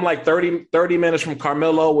I'm like 30 minutes from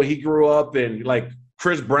Carmelo where he grew up. And like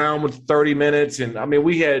Chris Brown was 30 minutes. And, I mean,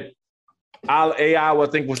 we had AI, I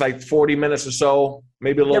think, was like 40 minutes or so.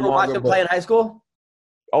 Maybe a little longer. You ever watched him play in high school?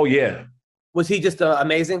 Oh, yeah. Was he just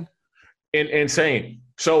amazing? Insane.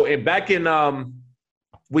 So back in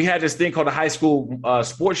we had this thing called the high school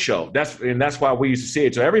sports show. That's why we used to see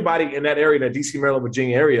it. So everybody in that area, that D.C., Maryland,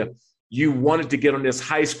 Virginia area, you wanted to get on this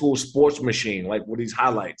high school sports machine, like with these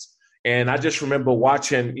highlights. And I just remember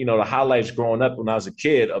watching, the highlights growing up when I was a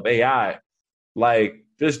kid of AI. Like,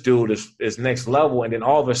 this dude is next level. And then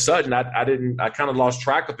all of a sudden, I kind of lost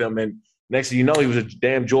track of him. And next thing you know, he was a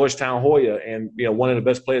damn Georgetown Hoya and, one of the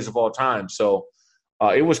best players of all time. So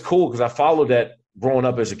it was cool because I followed that growing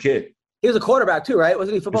up as a kid. He was a quarterback too, right?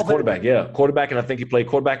 Wasn't he a football player? Quarterback, yeah. Quarterback, and I think he played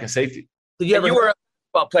quarterback and safety. You were a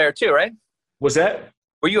basketball player too, right? What's that?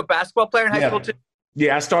 Were you a basketball player in high school too?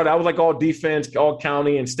 Yeah, I was like all defense, all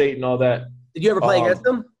county and state and all that. Did you ever play against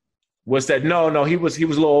him? What's that? No, he was a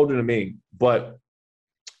little older than me. But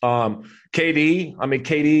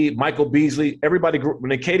KD, Michael Beasley, everybody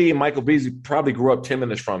KD and Michael Beasley probably grew up 10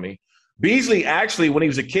 minutes from me. Beasley actually, when he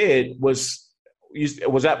was a kid, was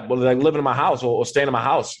living in my house or staying in my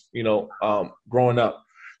house, growing up.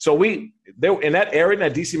 So in that area, in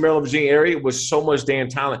that D.C., Maryland, Virginia area, was so much damn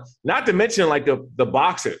talent. Not to mention like the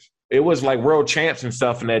boxers. It was like world champs and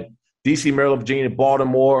stuff in that D.C., Maryland, Virginia,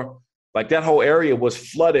 Baltimore. Like that whole area was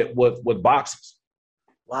flooded with boxers.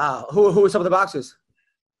 Wow. Who were some of the boxers?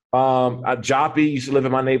 Joppy used to live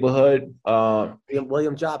in my neighborhood.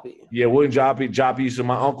 William Joppy. Yeah, William Joppy. Joppy used to.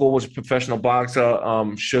 My uncle was a professional boxer.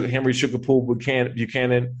 Henry Sugarpool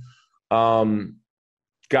Buchanan.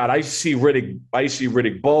 God, I used to see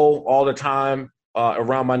Riddick Bowe all the time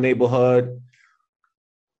around my neighborhood.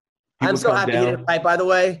 I'm so happy he didn't fight, by the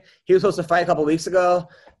way. He was supposed to fight a couple weeks ago,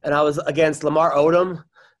 and I was against Lamar Odom.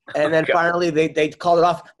 And then finally they called it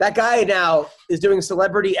off. That guy now is doing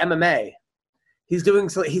celebrity MMA. He's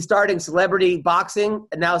starting celebrity boxing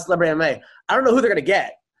and now celebrity MMA. I don't know who they're going to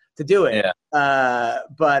get to do it. Yeah.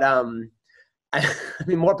 But I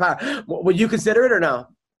mean, more power. Would you consider it or no?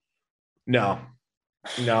 No.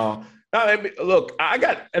 I mean, look,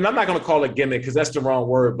 and I'm not going to call it gimmick because that's the wrong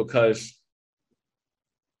word, because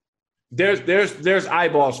there's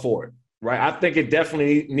eyeballs for it, right? I think it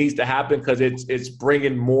definitely needs to happen because it's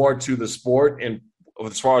bringing more to the sport, and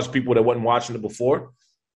as far as people that wasn't watching it before.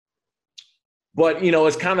 But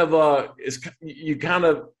it's kind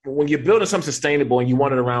of when you're building something sustainable and you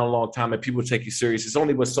want it around a long time and people take you serious, it's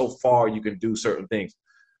only but so far you can do certain things.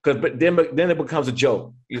 But then it becomes a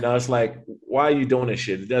joke. It's like, why are you doing this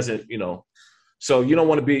shit? It doesn't, So you don't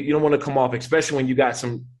want to come off, especially when you got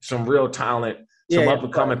some real talent, some up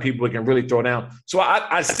and coming people that can really throw down. So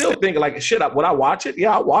I still think like, shit. Would I watch it?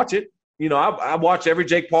 Yeah, I watch it. I watch every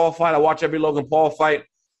Jake Paul fight. I watch every Logan Paul fight.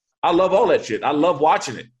 I love all that shit. I love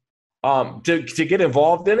watching it. To get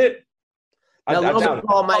involved in it. The Logan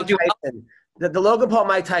Paul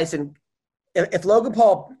Mike Tyson. If Logan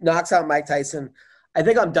Paul knocks out Mike Tyson, I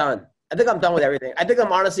think I'm done. I think I'm done with everything. I think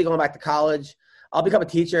I'm honestly going back to college. I'll become a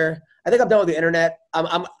teacher. I think I'm done with the internet.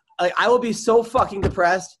 I will be so fucking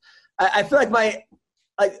depressed. I feel like my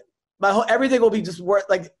whole everything will be just worth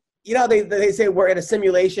they say we're in a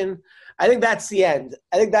simulation. I think that's the end.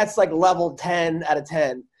 I think that's like level 10 out of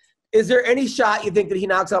 10. Is there any shot you think that he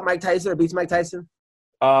knocks out Mike Tyson or beats Mike Tyson?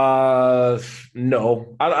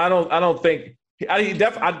 No, I don't think. I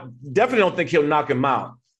definitely don't think he'll knock him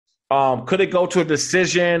out. Could it go to a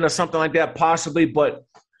decision or something like that? Possibly, but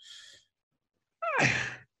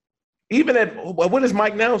even what is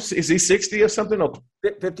Mike now? Is he 60 or something? Or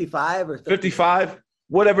 55 or 55?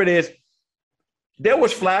 Whatever it is. There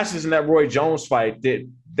was flashes in that Roy Jones fight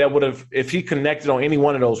that would have, if he connected on any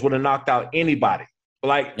one of those, would have knocked out anybody.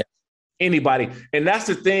 Anybody. And that's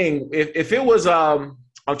the thing. If it was, I'm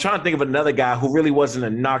trying to think of another guy who really wasn't a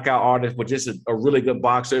knockout artist, but just a really good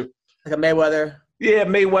boxer. Like a Mayweather. Yeah,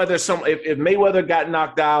 Mayweather. If Mayweather got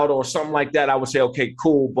knocked out or something like that, I would say, okay,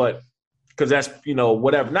 cool. But because that's,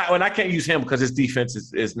 whatever. And I can't use him because his defense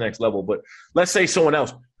is next level. But let's say someone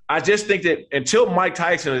else. I just think that until Mike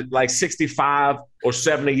Tyson is like 65 or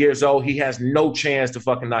 70 years old, he has no chance to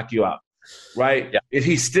fucking knock you out. Right? Yeah. If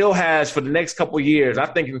he still has for the next couple of years, I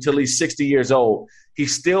think until he's 60 years old, he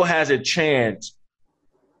still has a chance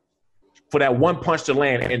for that one punch to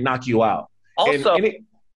land and knock you out. Also,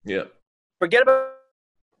 forget about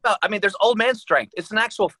there's old man strength. It's an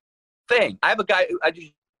actual thing. I have a guy I do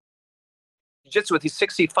jiu-jitsu with. He's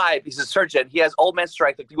 65. He's a surgeon. He has old man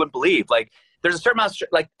strength like you wouldn't believe. Like there's a certain amount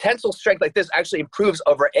of tensile strength like this actually improves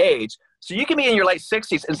over age. So you can be in your late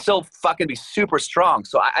 60s and still fucking be super strong.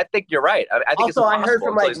 So I think you're right. I think also,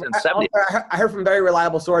 it's impossible. I heard from very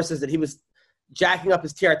reliable sources that he was jacking up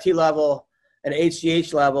his TRT level and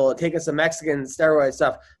HGH level and taking some Mexican steroid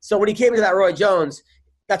stuff. So when he came to that Roy Jones,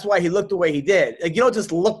 that's why he looked the way he did. Like, you don't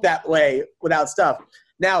just look that way without stuff.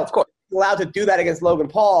 Now, of course, allowed to do that against Logan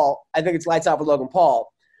Paul, I think it's lights out for Logan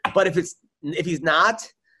Paul. But if he's not,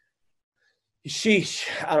 sheesh,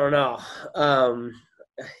 I don't know.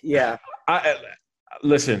 Yeah.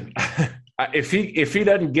 Listen, if he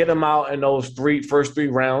doesn't get him out in those first three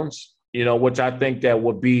rounds, which I think that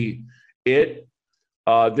would be it,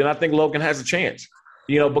 then I think Logan has a chance.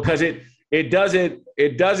 Because it doesn't.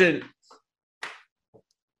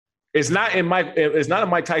 It's not in Mike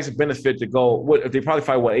Tyson's benefit to go. What if they probably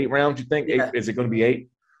fight? 8 rounds? You think? Yeah. 8, is it going to be 8?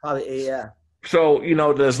 Probably 8. Yeah. So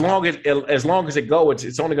as long as it goes,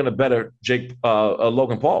 it's only going to better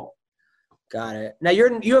Logan Paul. Got it. Now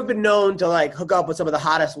you have been known to hook up with some of the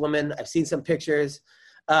hottest women. I've seen some pictures.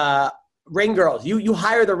 Ring girls. You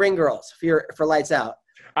hire the ring girls for Lights Out.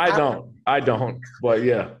 I don't. But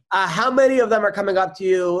yeah. How many of them are coming up to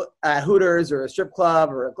you at Hooters or a strip club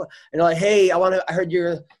and they're like, hey, I heard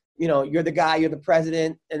you're the guy, you're the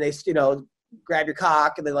president, and they grab your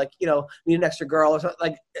cock and they need an extra girl or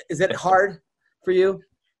something. Is it hard for you?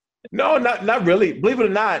 No, not really. Believe it or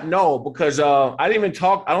not, no, because I didn't even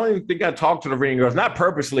talk. I don't even think I talked to the ring girls, not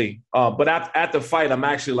purposely. But at the fight, I'm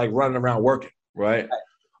actually running around working, right?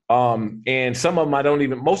 And most of them I don't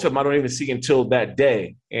even see until that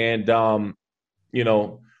day. And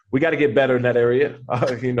we got to get better in that area.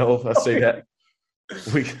 If I say that,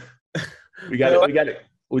 we got it.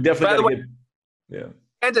 We definitely got to get. Yeah.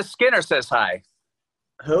 Candace Skinner says hi.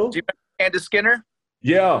 Who? Do you remember Candace Skinner?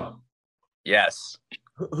 Yeah. Yes.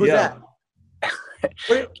 Who's that?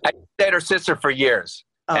 I dated her sister for years,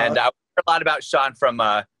 and I heard a lot about Sean from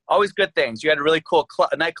Always good things. You had a really cool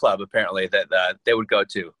nightclub, apparently, that they would go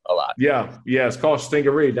to a lot. Yeah. It's called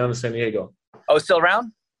Stingaree down in San Diego. Oh, it's still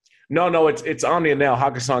around? No, it's Omnia now.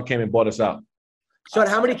 Hakkasan came and bought us out. Sean,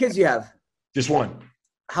 how many kids do you have? Just one.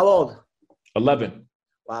 How old? 11.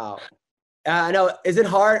 Wow. I know. Is it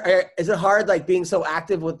hard? Like being so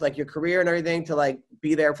active with like your career and everything to like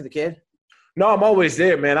be there for the kid? No, I'm always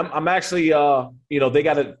there, man. I'm actually, they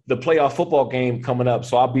got the playoff football game coming up,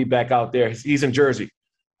 so I'll be back out there. He's in Jersey.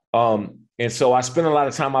 And so I spend a lot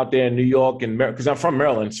of time out there in New York and because I'm from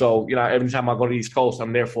Maryland. So, every time I go to the East Coast,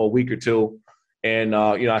 I'm there for a week or two. And,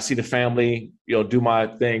 I see the family, do my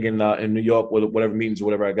thing in New York with whatever meetings or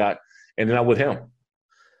whatever I got. And then I'm with him.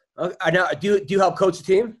 Okay. I know. Do you help coach the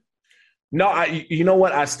team? No, you know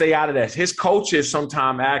what? I stay out of that. His coaches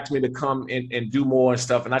sometimes ask me to come and do more and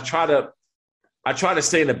stuff. And I try to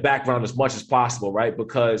stay in the background as much as possible, right?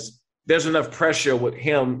 Because there's enough pressure with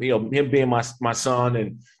him, him being my son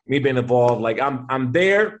and me being involved. Like I'm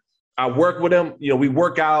there. I work with him. We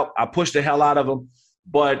work out. I push the hell out of him.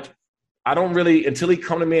 But I don't really, until he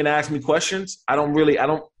come to me and ask me questions, I don't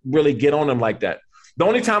really get on him like that. The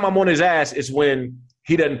only time I'm on his ass is when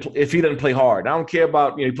if he doesn't play hard. I don't care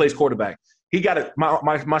about, he plays quarterback.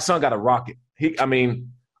 My son got a rocket.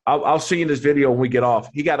 I'll see you in this video when we get off.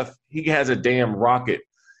 He has a damn rocket.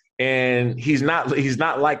 And he's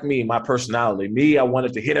not like me, my personality. Me, I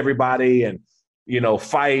wanted to hit everybody and,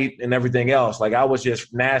 fight and everything else. Like I was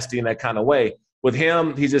just nasty in that kind of way. With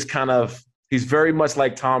him, he's very much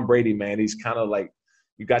like Tom Brady, man. He's kind of like,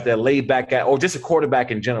 you got that laid back, or just a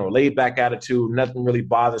quarterback in general, laid back attitude. Nothing really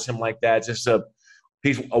bothers him like that.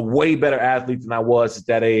 He's a way better athlete than I was at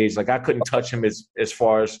that age. Like I couldn't touch him as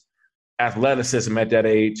far as athleticism at that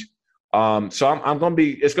age. So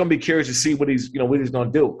it's gonna be curious to see what he's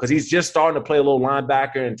gonna do because he's just starting to play a little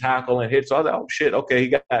linebacker and tackle and hit. So I thought, oh shit, okay, he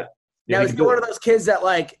got that. Now he's one of those kids that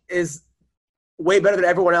like is way better than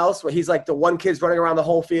everyone else, where he's like the one kid's running around the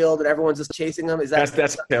whole field and everyone's just chasing him.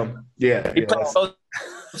 That's him? Yeah, he plays both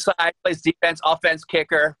sides, plays defense, offense,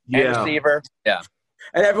 kicker, and receiver. Yeah.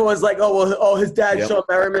 And everyone's like, his dad's Sean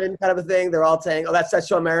Merriman, kind of a thing. They're all saying, oh, that's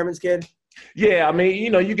Sean Merriman's kid. Yeah,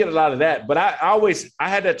 you get a lot of that. But I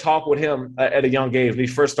had that talk with him at a young age when he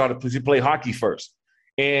first started because he played hockey first.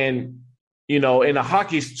 And, in the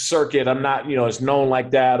hockey circuit, I'm not, it's known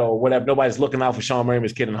like that or whatever. Nobody's looking out for Sean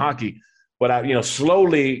Merriman's kid in hockey. But,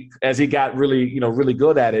 slowly as he got really, really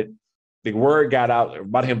good at it, the word got out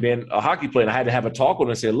about him being a hockey player. And I had to have a talk with him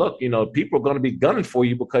and say, look, people are going to be gunning for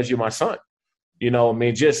you because you're my son. They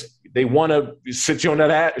want to sit you on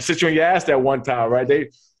your ass that one time, right? They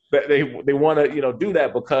want to, do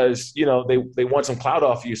that because, they want some clout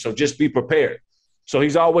off you. So just be prepared. So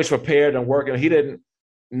he's always prepared and working. He didn't,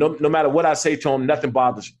 no matter what I say to him, nothing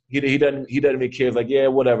bothers him. He doesn't even care. Like, yeah,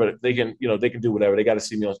 whatever. They can do whatever. They got to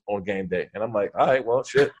see me on game day. And I'm like, all right, well,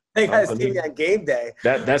 shit. They got to see me on game day.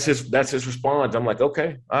 That's his response. I'm like,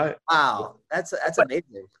 okay, all right. Wow. That's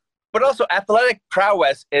amazing. But also athletic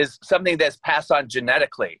prowess is something that's passed on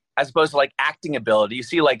genetically as opposed to like acting ability. You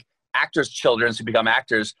see like actors' children who become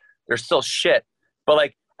actors, they're still shit. But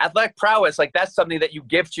like athletic prowess, like that's something that you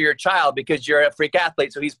give to your child because you're a freak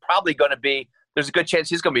athlete. So he's probably going to be, there's a good chance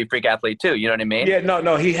he's going to be a freak athlete too. You know what I mean? Yeah,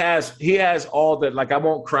 no, he has all that. Like I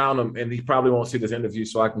won't crown him and he probably won't see this interview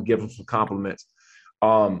so I can give him some compliments.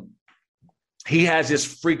 He has this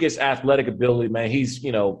freakish athletic ability, man. He's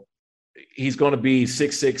going to be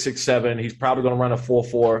 6'6", 6'7". He's probably going to run a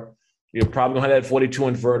 4.4. You're probably going to have that 42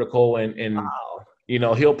 in vertical and wow.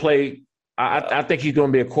 He'll play. I think he's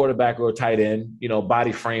going to be a quarterback or a tight end,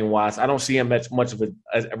 body frame wise. I don't see him as much of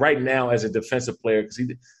right now as a defensive player because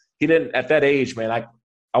he didn't at that age, man.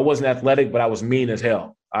 I wasn't athletic, but I was mean as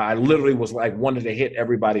hell. I literally was like wanted to hit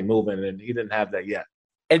everybody moving, and he didn't have that yet.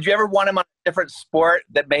 And do you ever want him on a different sport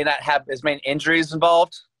that may not have as many injuries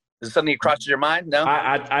involved? Is it something that crossed your mind? No?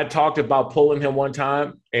 I talked about pulling him one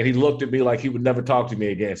time, and he looked at me like he would never talk to me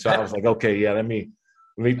again. So I was like, okay, yeah, let me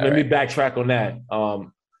backtrack on that.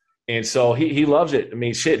 And so he loves it. I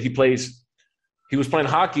mean, shit, he was playing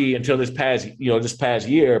hockey until this past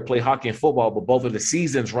year, play hockey and football, but both of the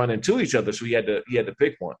seasons run into each other. So he had to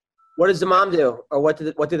pick one. What does the mom do? Or what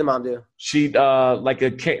did the mom do? She, like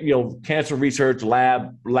a cancer research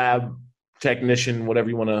lab technician, whatever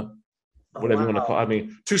you want to call it. I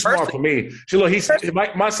mean, too smart for me.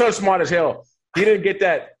 My son's smart as hell. He didn't get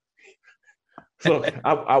that. So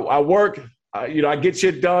I work, I get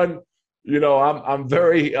shit done. I'm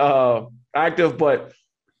very active, but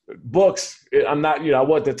books, I'm not, I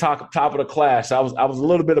was at the top of the class. I was a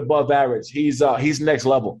little bit above average. He's next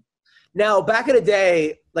level. Now, back in the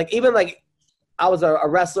day, like even like I was a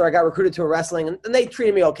wrestler. I got recruited to a wrestling, and they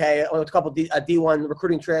treated me okay. I went to a couple D1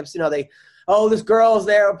 recruiting trips. You know, this girl's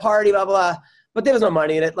there, a party, blah, blah, blah. But there was no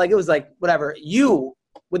money in it. Like, it was like, whatever.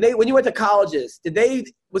 When you went to colleges,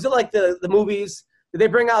 was it like the movies? Did they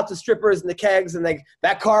bring out the strippers and the kegs and like,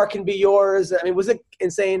 that car can be yours? I mean, was it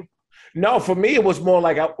insane? No, for me, it was more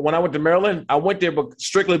like when I went to Maryland, I went there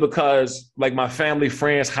strictly because like my family,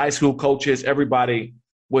 friends, high school coaches, everybody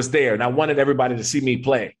was there. And I wanted everybody to see me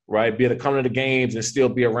play, right? Be able to come to the games and still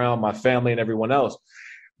be around my family and everyone else.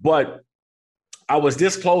 But I was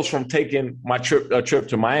this close from taking my trip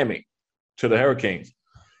to Miami, to the Hurricanes.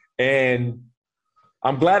 And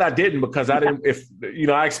I'm glad I didn't, because I didn't,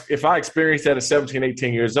 if I experienced that at 17,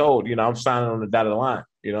 18 years old, I'm signing on the dotted line,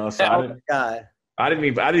 so I didn't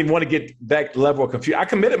even want to get that level of confusion. I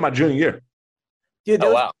committed my junior year. Dude,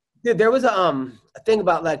 there was a thing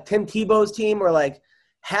about like Tim Tebow's team where like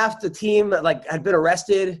half the team like had been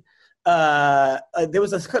arrested. There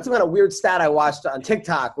was some kind of weird stat I watched on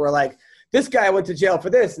TikTok where like this guy went to jail for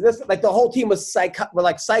this, and this, like the whole team was were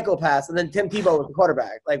like psychopaths, and then Tim Tebow was the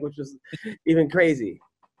quarterback, like, which was even crazy.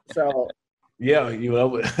 So yeah,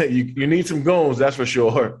 you need some goons, that's for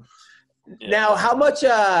sure. Now, how much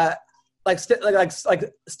like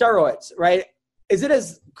steroids, right? Is it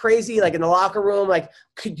as crazy like in the locker room? Like,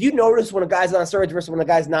 could you notice when a guy's on steroids versus when a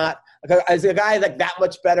guy's not? Like, is a guy like that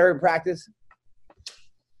much better in practice?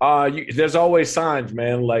 There's always signs,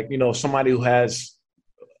 man. Like, somebody who has,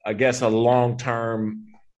 I guess, a long-term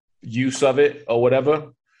use of it or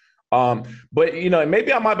whatever. But,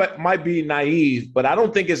 maybe I might be naive, but I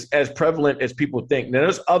don't think it's as prevalent as people think. Now,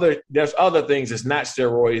 there's other things that's not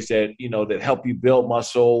steroids that, that help you build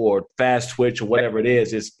muscle or fast twitch or whatever it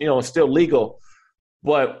is. It's, it's still legal.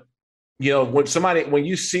 But, when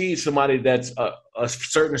you see somebody that's a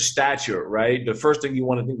certain stature, right, the first thing you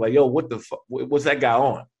want to think like, yo, what the fuck, what's that guy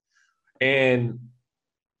on? And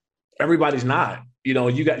everybody's not. You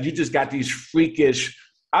just got these freakish.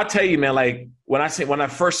 I'll tell you, man. Like when I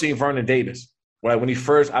first seen Vernon Davis, right? When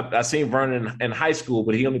I seen Vernon in high school,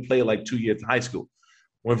 but he only played like 2 years in high school.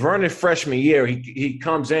 When Vernon freshman year, he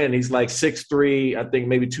comes in, he's like 6'3", I think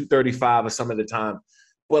maybe 235 or something at the time,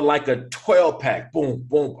 but like a 12-pack, boom,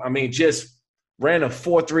 boom. I mean, just ran a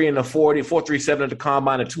 4.3 in the 40, 4.37 at the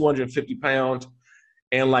combine at 250 pounds.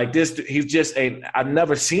 And like this, he's just I've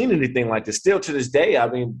never seen anything like this. Still to this day, I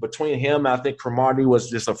mean, between him, I think Cromartie was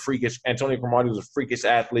just Antonio Cromartie was a freakish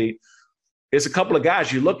athlete. There's a couple of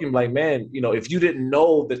guys you're looking like, man, if you didn't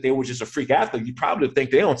know that they were just a freak athlete, you probably think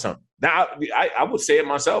they own something. Now, I would say it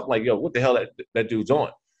myself, like, yo, what the hell that dude's on?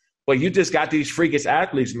 But you just got these freakish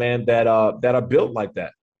athletes, man, that are built like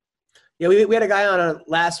that. Yeah, we had a guy on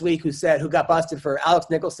last week who got busted for Alex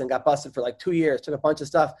Nicholson, got busted for like 2 years, took a bunch of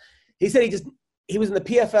stuff. He said he was in the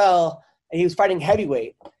PFL and he was fighting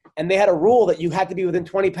heavyweight, and they had a rule that you had to be within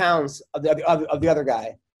 20 pounds of the other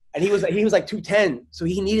guy, and he was like 210, so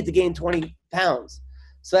he needed to gain 20 pounds.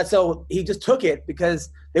 So he just took it because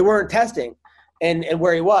they weren't testing and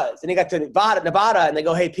where he was, and he got to Nevada, and they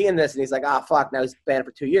go, hey, pee in this, and he's like, fuck, now he's banned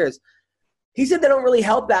for 2 years. He said they don't really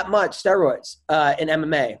help that much, steroids in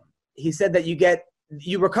MMA. He said that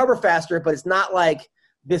you recover faster, but it's not like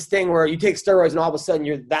this thing where you take steroids and all of a sudden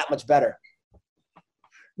you're that much better.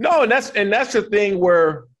 No, and that's the thing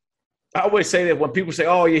where I always say that when people say,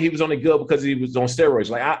 oh, yeah, he was only good because he was on steroids.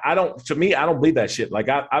 Like, I don't believe that shit. Like,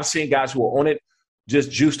 I've seen guys who are on it, just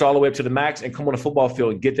juiced all the way up to the max and come on the football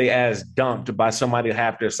field and get their ass dumped by somebody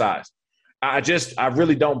half their size. I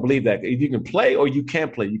really don't believe that. If you can play or you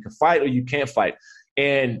can't play, you can fight or you can't fight.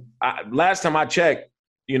 And last time I checked,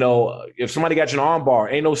 if somebody got you an arm bar,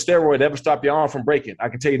 ain't no steroid that ever stop your arm from breaking. I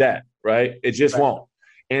can tell you that, right? It just won't.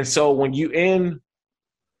 And so when you in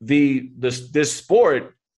this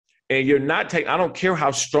sport and you're not taking, I don't care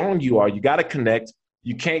how strong you are, you got to connect.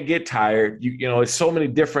 You can't get tired. It's so many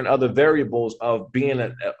different other variables of being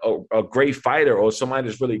a great fighter or somebody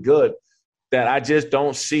that's really good that I just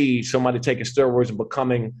don't see somebody taking steroids and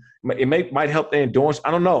becoming. It might help their endurance.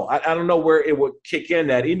 I don't know. I don't know where it would kick in.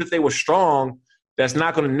 That even if they were strong, that's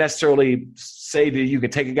not going to necessarily say that you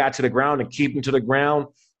can take a guy to the ground and keep him to the ground,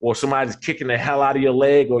 or somebody's kicking the hell out of your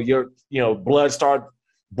leg, or your blood start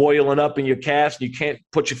boiling up in your calves and you can't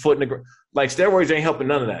put your foot in the ground. Like, steroids ain't helping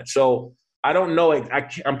none of that. So I don't know.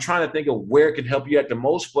 I'm trying to think of where it can help you at the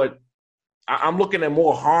most, but I'm looking at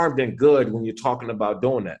more harm than good when you're talking about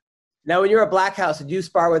doing that. Now, when you're at Black House, did you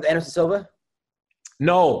spar with Anderson Silva?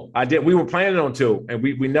 No, I did. We were planning on to, and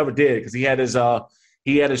we never did, because he had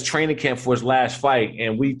his training camp for his last fight,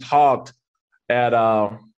 and we talked at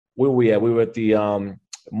where were we at? We were at the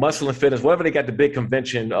Muscle and Fitness, whatever they got the big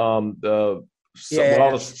convention, with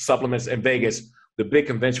all the supplements in Vegas, the big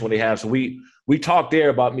convention when they have. So we talked there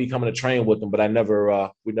about me coming to train with them, but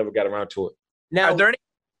we never got around to it. Now, Are there any?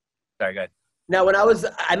 Sorry, go ahead. Now,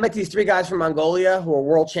 I met these 3 guys from Mongolia who are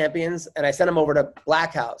world champions, and I sent them over to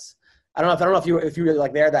Black House. I don't know if you were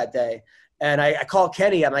like there that day. And I called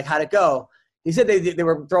Kenny. I'm like, how'd it go? He said they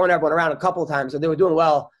were throwing everyone around a couple of times, and they were doing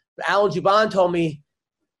well. But Alan Juban told me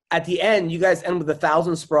at the end, you guys end with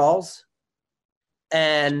 1,000 sprawls,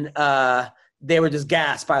 and they were just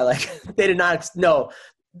gassed by they did not know.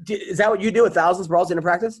 Is that what you do? 1,000 sprawls in a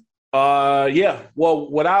practice? Yeah. Well,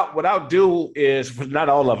 what I'll do is, not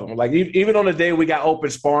all of them. Like even on the day we got open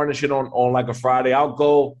sparring and shit on like a Friday, I'll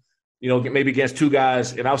go, maybe against 2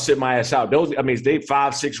 guys, and I'll sit my ass out. They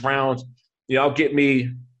 5-6 rounds. I'll get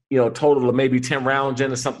me, total of maybe 10 rounds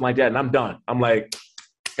in or something like that, and I'm done. I'm like,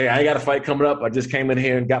 hey, I ain't got a fight coming up. I just came in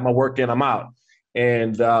here and got my work in. I'm out.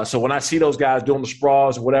 And so when I see those guys doing the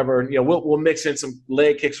sprawls or whatever, we'll mix in some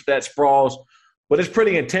leg kicks with that sprawls. But it's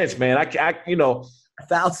pretty intense, man. I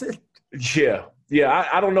 1,000? Yeah.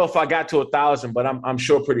 I don't know if I got to 1,000, but I'm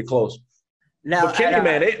sure pretty close. Now, but Kenny,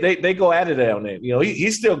 man, they go at it down there.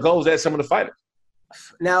 He still goes at some of the fighters.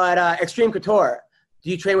 Now at Extreme Couture, do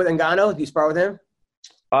you train with Ngannou? Do you spar with him?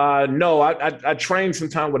 No, I trained some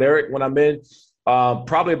time with Eric when I'm in.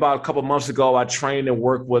 Probably about a couple months ago, I trained and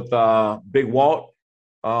worked with Big Walt.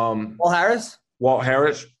 Walt Harris? Walt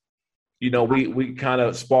Harris. We kind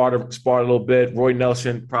of sparred a little bit. Roy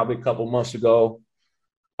Nelson probably a couple months ago.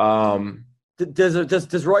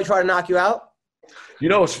 Does Roy try to knock you out?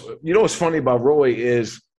 What's funny about Roy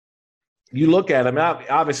is you look at him.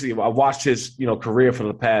 Obviously, I watched his career for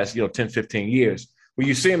the past 10, 15 years. When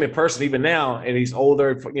you see him in person, even now, and he's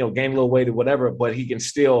older, gained a little weight or whatever, but he can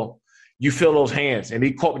still. You feel those hands, and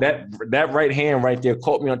he caught that right hand right there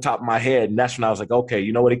caught me on top of my head, and that's when I was like, okay,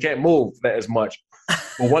 you know what? He can't move that as much,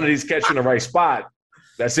 but one of these catching the right spot,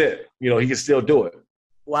 that's it. He can still do it.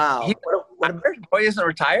 Wow. Roy isn't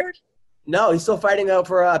retired? No, he's still fighting out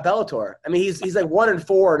for Bellator. I mean, he's like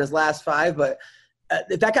 1-4 in his last 5, but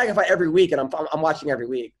if that guy can fight every week, and I'm watching every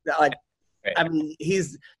week. Like, I mean,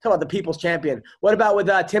 he's talking about the people's champion. What about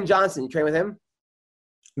with Tim Johnson? You train with him?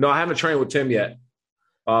 No, I haven't trained with Tim yet.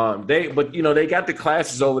 They got the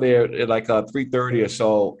classes over there at like 3:30 or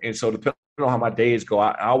so, and so depending on how my days go,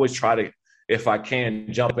 I always try to, if I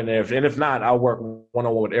can, jump in there, and if not, I'll work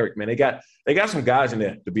one-on-one with Eric. Man, they got some guys in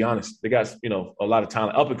there. To be honest, they got a lot of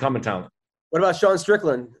talent, up and coming talent. What about Sean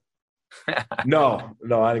Strickland? No,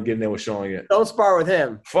 I didn't get in there with Sean yet. Don't spar with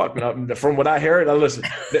him. Fuck, no. From what I heard, listen.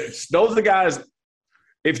 Those are the guys.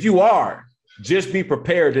 If you are, just be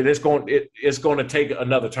prepared that it's going to take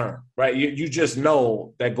another turn, right? You just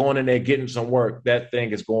know that going in there getting some work, that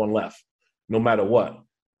thing is going left, no matter what.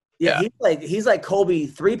 Yeah. He's like Kobe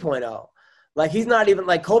 3.0. Like he's not even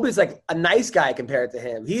like Kobe's like a nice guy compared to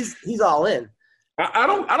him. He's all in. I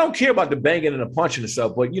don't care about the banging and the punching and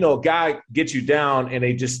stuff, but a guy gets you down and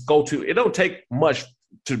they just go to. It don't take much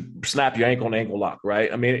to snap your ankle and ankle lock,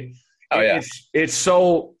 right? I mean, it's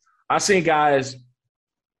so. I've seen guys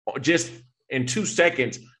just in 2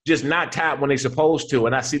 seconds just not tap when they're supposed to,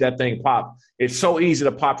 and I see that thing pop. It's so easy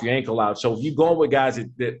to pop your ankle out. So if you're going with guys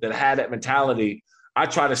that had that mentality, I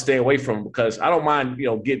try to stay away from them because I don't mind,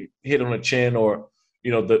 getting hit on the chin or,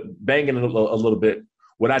 the banging a little bit.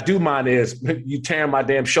 What I do mind is you tearing my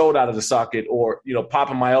damn shoulder out of the socket or,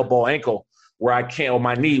 popping my elbow, ankle where I can't, or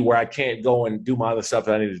my knee where I can't go and do my other stuff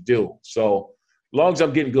that I need to do. So as long as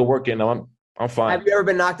I'm getting good work in, I'm fine. Have you ever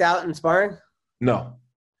been knocked out in sparring? No.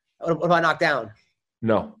 What about knocked down?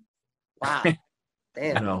 No. Wow.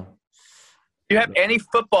 Damn. No. Do you have any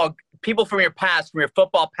people from your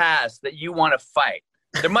football past that you want to fight?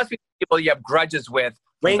 There must be people you have grudges with.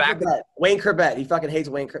 Wayne Corbett. He fucking hates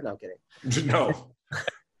Wayne Corbett. No, I'm kidding. No.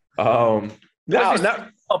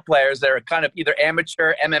 Football players that are kind of either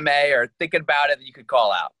amateur, MMA, or thinking about it that you could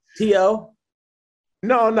call out. T.O.?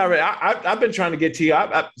 No, not really. I've been trying to get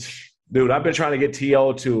T.O. Dude, I've been trying to get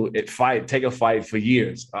T.O. to take a fight for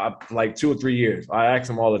years, like 2 or 3 years. I ask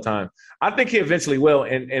him all the time. I think he eventually will.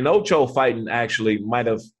 And Ocho fighting actually might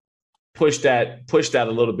have pushed that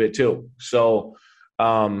a little bit too. So,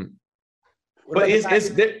 but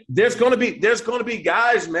there's going to be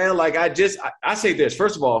guys, man. Like I say this,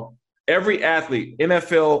 first of all, every athlete,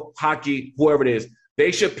 NFL, hockey, whoever it is,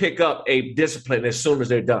 they should pick up a discipline as soon as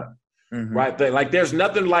they're done. Mm-hmm. Right. Like there's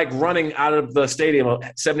nothing like running out of the stadium of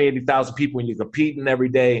 70, 80,000 people when you're competing every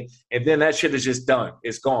day. And then that shit is just done.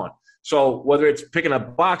 It's gone. So whether it's picking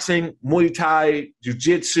up boxing, Muay Thai,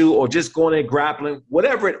 jiu-jitsu, or just going in grappling,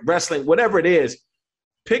 wrestling, whatever it is,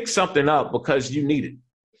 pick something up because you need it.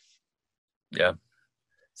 Yeah.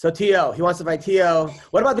 So T.O., he wants to fight T.O.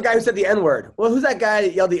 What about the guy who said the N-word? Well, who's that guy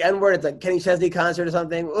that yelled the N-word at the Kenny Chesney concert or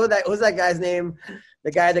something? Who's that guy's name? The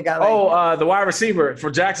guy that got like, the wide receiver for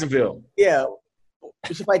Jacksonville. Yeah,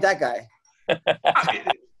 we should fight that guy.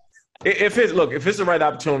 If it's the right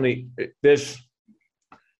opportunity,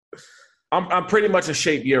 I'm pretty much in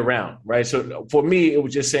shape year round, right? So for me, it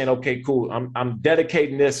was just saying, okay, cool. I'm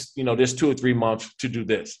dedicating this, this 2 or 3 months to do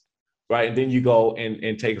this, right? And then you go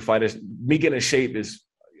and take a fight. Me getting in shape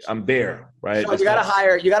I'm there, right? So you gotta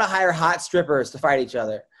hire hot strippers to fight each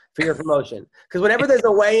other for your promotion. Because whenever there's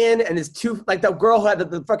a weigh-in and there's two, like the girl who had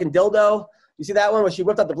the fucking dildo, you see that one where she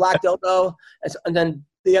whipped out the black dildo and then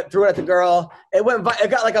they threw it at the girl. It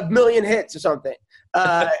got like 1 million hits or something.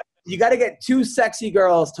 You got to get 2 sexy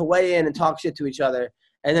girls to weigh in and talk shit to each other,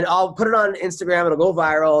 and then I'll put it on Instagram. It'll go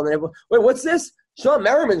viral, and then wait, what's this? Sean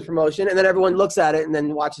Merriman's promotion, and then everyone looks at it and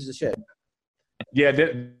then watches the shit. Yeah.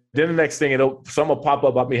 Then the next thing, something will pop up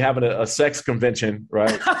about me having a sex convention,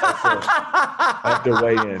 right? After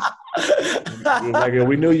weigh-ins. Like,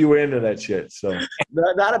 we knew you were into that shit. So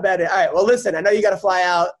not a bad day. All right. Well, listen, I know you got to fly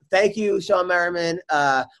out. Thank you, Sean Merriman.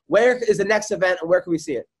 Where is the next event, and where can we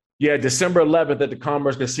see it? Yeah, December 11th at the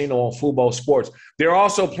Commerce Casino on Fubo Sports. They're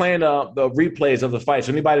also playing the replays of the fight.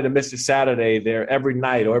 So anybody that missed it Saturday, they're every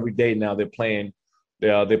night or every day now they're playing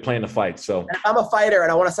the fight. So and if I'm a fighter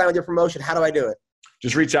and I want to sign with your promotion, how do I do it?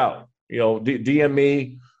 Just reach out, DM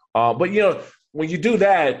me. But, when you do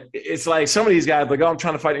that, it's like some of these guys, like, I'm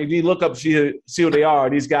trying to fight. If you look up, see who they are.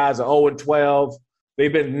 These guys are 0-12.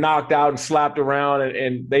 They've been knocked out and slapped around.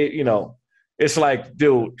 And they, it's like,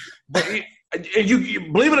 dude. But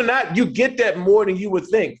you believe it or not, you get that more than you would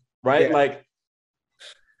think, right? Yeah. Like,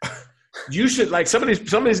 you should, like, some of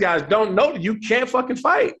these guys don't know that you can't fucking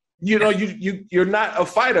fight. You're not a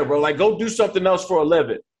fighter, bro. Like, go do something else for a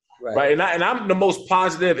living. Right. And I'm the most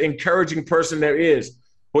positive, encouraging person there is.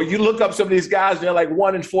 But you look up some of these guys, they're like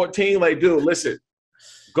 1-14. Like, dude, listen,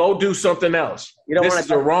 go do something else. This is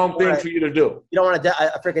the wrong thing for you to do. You don't want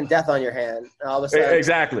a freaking death on your hand. All of a sudden.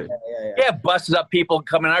 Exactly. Yeah, busted up people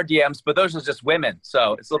come in our DMs, but those are just women.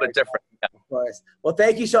 So it's a little bit different. Of course. Well,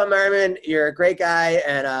 thank you, Sean Merriman. You're a great guy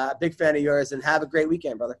and a big fan of yours. And have a great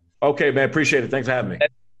weekend, brother. Okay, man. Appreciate it. Thanks for having me.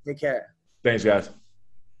 Take care. Thanks, guys.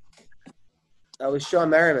 That was Sean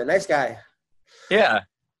Merriman. Nice guy. Yeah.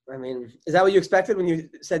 I mean, is that what you expected when you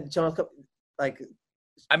said Sean? Like,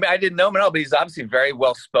 I mean, I didn't know him at all, but he's obviously very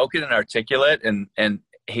well spoken and articulate, and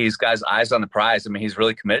he's got his eyes on the prize. I mean, he's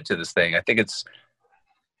really committed to this thing. I think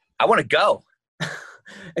I want to go. I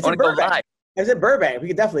want to go live. It's in Burbank. We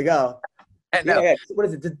could definitely go. Yeah. What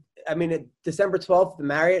is it? I mean, December 12th, the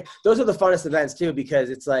Marriott. Those are the funnest events too, because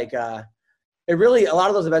it's like a lot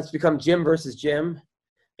of those events become gym versus gym.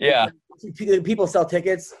 Yeah. People sell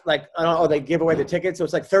tickets, like, they give away the tickets. So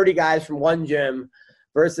it's like 30 guys from one gym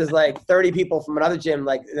versus like 30 people from another gym,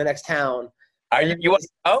 like in the next town. Are you in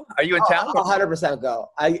town? I'll 100%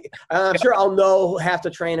 go. I'm sure I'll know half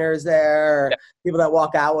the trainers there, people that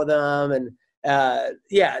walk out with them. And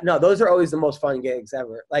those are always the most fun gigs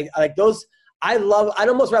ever. Like those, I'd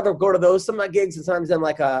almost rather go to those some of my gigs and sometimes than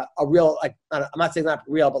like a real, like, I'm not saying not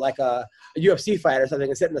real, but like a UFC fight or something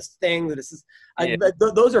and sit in this thing.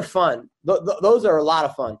 Those are fun. Those are a lot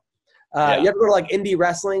of fun. You ever go to like indie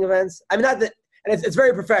wrestling events? I mean, not that, and it's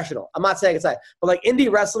very professional. I'm not saying it's like, but like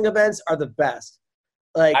indie wrestling events are the best.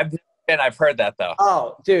 Like, I've heard that though.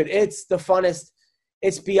 Oh, dude, it's the funnest.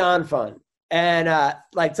 It's beyond fun. And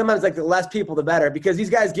like sometimes like the less people, the better, because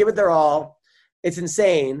these guys give it their all. It's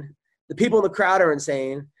insane. The people in the crowd are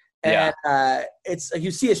insane. And it's like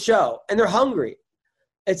you see a show and they're hungry.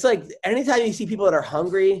 It's like anytime you see people that are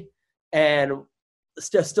hungry and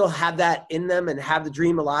still have that in them and have the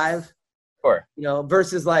dream alive, sure.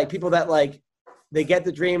 Versus like people that like, they get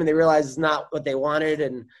the dream and they realize it's not what they wanted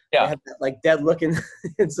and they have that like dead look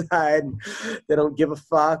inside and they don't give a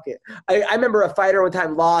fuck. I remember a fighter one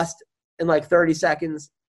time lost in like 30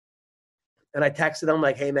 seconds and I texted him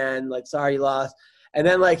like, hey man, like, sorry you lost. And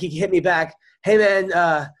then like he hit me back, hey man,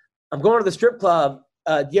 I'm going to the strip club.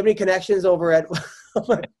 Do you have any connections over at I'm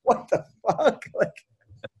like, what the fuck? Like,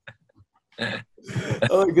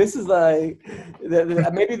 this is like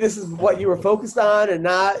maybe this is what you were focused on and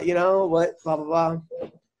not, what, blah blah blah.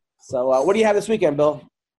 So what do you have this weekend, Bill?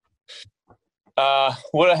 What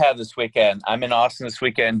do I have this weekend? I'm in Austin this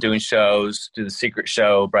weekend doing shows, do the Secret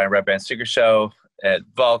Show, Brian Redband's Secret Show at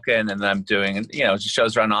Vulcan, and then I'm doing just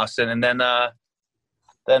shows around Austin, and then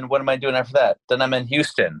what am I doing after that? Then I'm in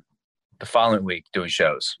Houston the following week doing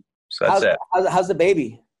shows. So that's it. How's the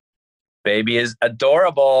baby? Baby is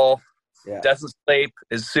adorable. Yeah. Doesn't sleep,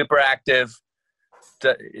 is super active.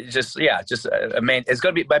 just a man. It's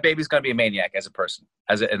gonna be my baby's gonna be a maniac as a person,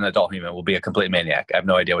 as an adult human will be a complete maniac. I have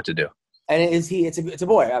no idea what to do. And is he? It's a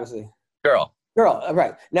boy, obviously. Girl,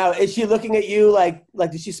 right now. Is she looking at you like?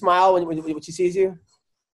 Does she smile when she sees you?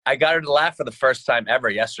 I got her to laugh for the first time ever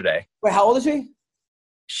yesterday. Wait, how old is she?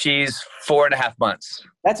 She's 4.5 months.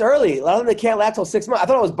 That's early. A lot of them, they can't laugh till 6 months. I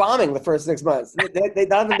thought it was bombing the first 6 months. They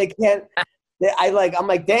none of them, they can't. I'm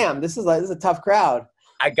like, damn, this is a tough crowd.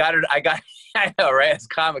 I know, right? It's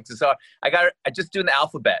comics. And so I just doing the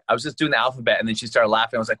alphabet. I was just doing the alphabet, and then she started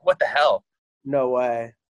laughing. I was like, what the hell? No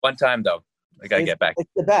way. One time, though. I got to get back.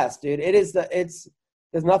 It's the best, dude. There's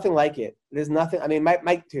nothing like it. There's nothing. I mean,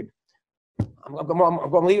 my dude,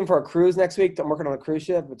 I'm leaving for a cruise next week. I'm working on a cruise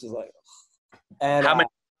ship, which is like, and how many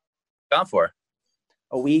gone for?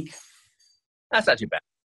 A week. That's not too bad.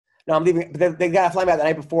 No, I'm leaving. They got to fly me out the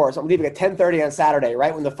night before, so I'm leaving at 10:30 on Saturday,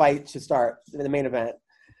 right when the fight should start, the main event.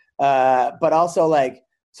 But also, like,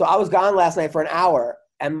 so I was gone last night for an hour,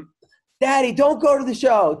 and Daddy, don't go to the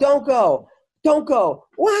show. Don't go.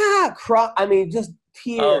 Wow, I mean, just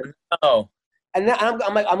tears. Oh no. And then I'm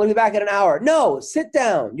like, I'm gonna be back in an hour. No, sit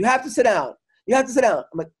down. You have to sit down. I'm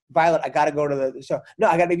like, Violet, I gotta go to the show. No,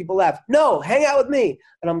 I gotta make people laugh. No, hang out with me.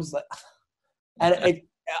 And I'm just like,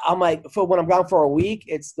 I'm like, for when I'm gone for a week,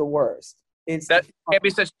 it's the worst. You can't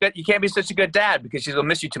be such a good dad because she's gonna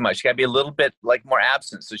miss you too much. You gotta be a little bit like more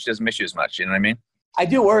absent so she doesn't miss you as much. You know what I mean? I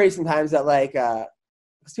do worry sometimes that like, because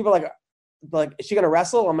people are like, is she gonna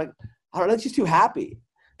wrestle? I'm like, I don't know. She's too happy.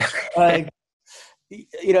 Like,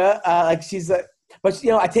 like she's like, but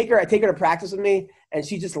I take her to practice with me, and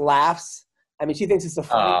she just laughs. I mean, she thinks it's a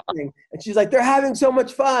funny thing, and she's like, "They're having so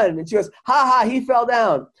much fun," and she goes, "Ha ha, he fell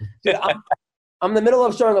down." Dude, I'm in the middle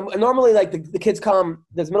of showing them. And normally, like the kids come.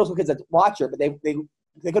 There's middle school kids that watch her, but they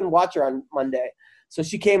couldn't watch her on Monday, so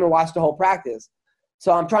she came and watched the whole practice.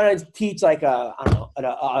 So I'm trying to teach like a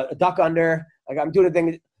duck under. Like I'm doing a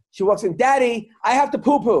thing. She walks in, "Daddy, I have to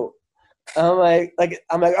poo poo." I'm like,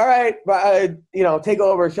 all right, but take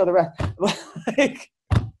over, show the rest.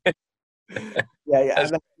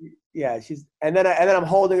 Yeah. And then I'm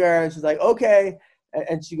holding her, and she's like, okay,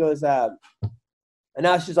 and she goes, and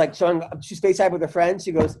now she's like she's FaceTime with her friend.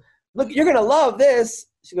 She goes, look, you're gonna love this.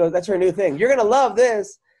 She goes, that's her new thing. You're gonna love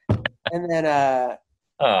this. And then,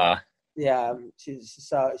 yeah, she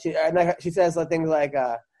says things like,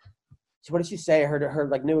 what did she say? Her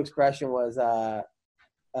like new expression was,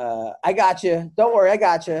 I got you. Don't worry, I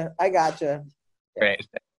got you. Yeah. Right.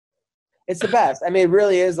 It's the best. I mean, it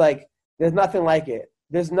really is like there's nothing like it.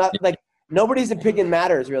 There's not like nobody's opinion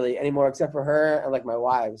matters really anymore except for her and like my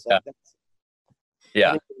wives. So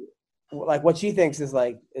yeah. I mean, like what she thinks is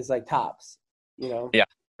like tops. Yeah,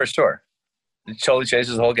 for sure. It totally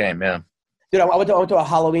changes the whole game. Yeah. Dude, I went to a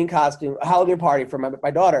Halloween party for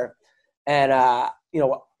my daughter, and I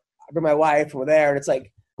bring my wife, and we're there, and it's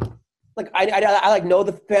like I like know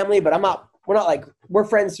the family, but we're not like, we're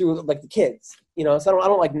friends through like the kids, so I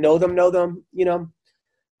don't like know them,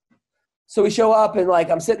 So we show up, and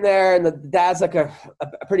like I'm sitting there, and the dad's like a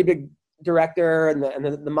pretty big director, and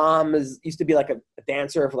the mom used to be like a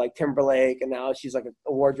dancer for like Timberlake, and now she's like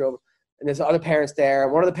a wardrobe, and there's other parents there,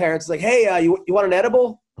 and one of the parents is like, hey, you want an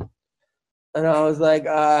edible? And I was like,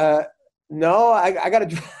 no, I got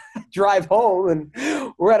to drive home,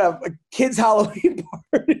 and we're at a kid's Halloween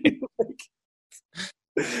party.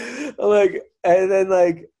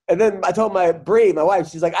 And then I told my wife,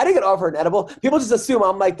 she's like, I didn't get offered an edible. People just assume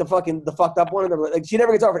I'm like the fucked up one. And like, she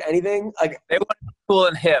never gets offered anything. Like, they want to be cool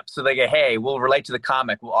and hip, so they go, hey, we'll relate to the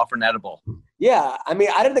comic. We'll offer an edible. Yeah, I mean,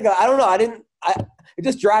 I don't know. It's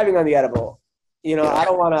just driving on the edible. I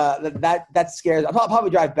don't want to. That scares. I'll probably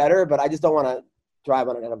drive better, but I just don't want to drive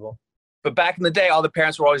on an edible. But back in the day, all the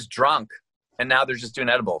parents were always drunk, and now they're just doing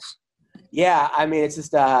edibles. Yeah, I mean,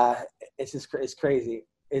 it's crazy.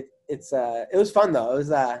 It was fun though. It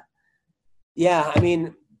was yeah. I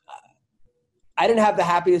mean, I didn't have the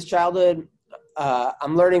happiest childhood.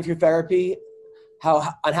 I'm learning through therapy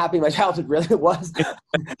how unhappy my childhood really was.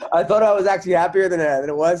 I thought I was actually happier than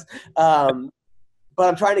it was. But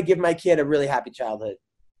I'm trying to give my kid a really happy childhood.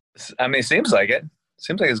 I mean, it seems like it.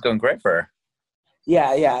 Seems like it's going great for her.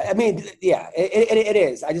 Yeah. I mean, yeah, it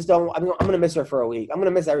is. I just don't. I'm going to miss her for a week. I'm going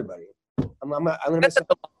to miss everybody. I'm going to miss her.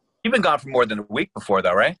 You've been gone for more than a week before,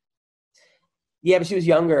 though, right? Yeah, but she was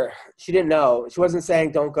younger. She didn't know. She wasn't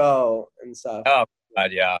saying "don't go" and stuff. Oh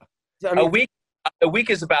God, yeah. So, I mean, a week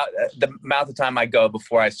is about the amount of time I go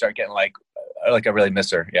before I start getting like I really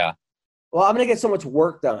miss her. Yeah. Well, I'm gonna get so much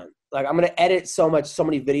work done. Like I'm gonna edit so many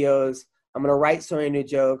videos. I'm gonna write so many new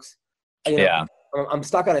jokes. Yeah. I'm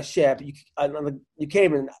stuck on a ship. You can't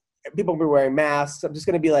even. People will be wearing masks. I'm just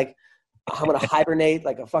gonna be like I'm going to hibernate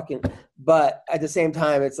like a fucking, but at the same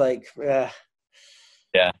time, it's like,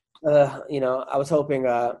 Yeah. I was hoping,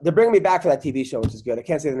 they're bringing me back for that TV show, which is good. I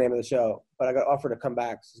can't say the name of the show, but I got offered to come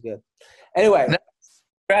back. This is good. Anyway.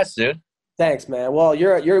 Congrats, dude. Thanks, man. Well, you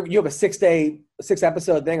have a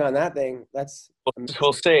 6-episode thing on that thing.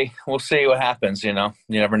 We'll see. We'll see what happens. You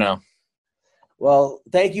never know. Well,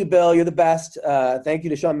 thank you, Bill. You're the best. Thank you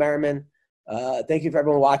to Sean Merriman. Thank you for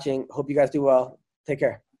everyone watching. Hope you guys do well. Take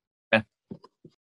care.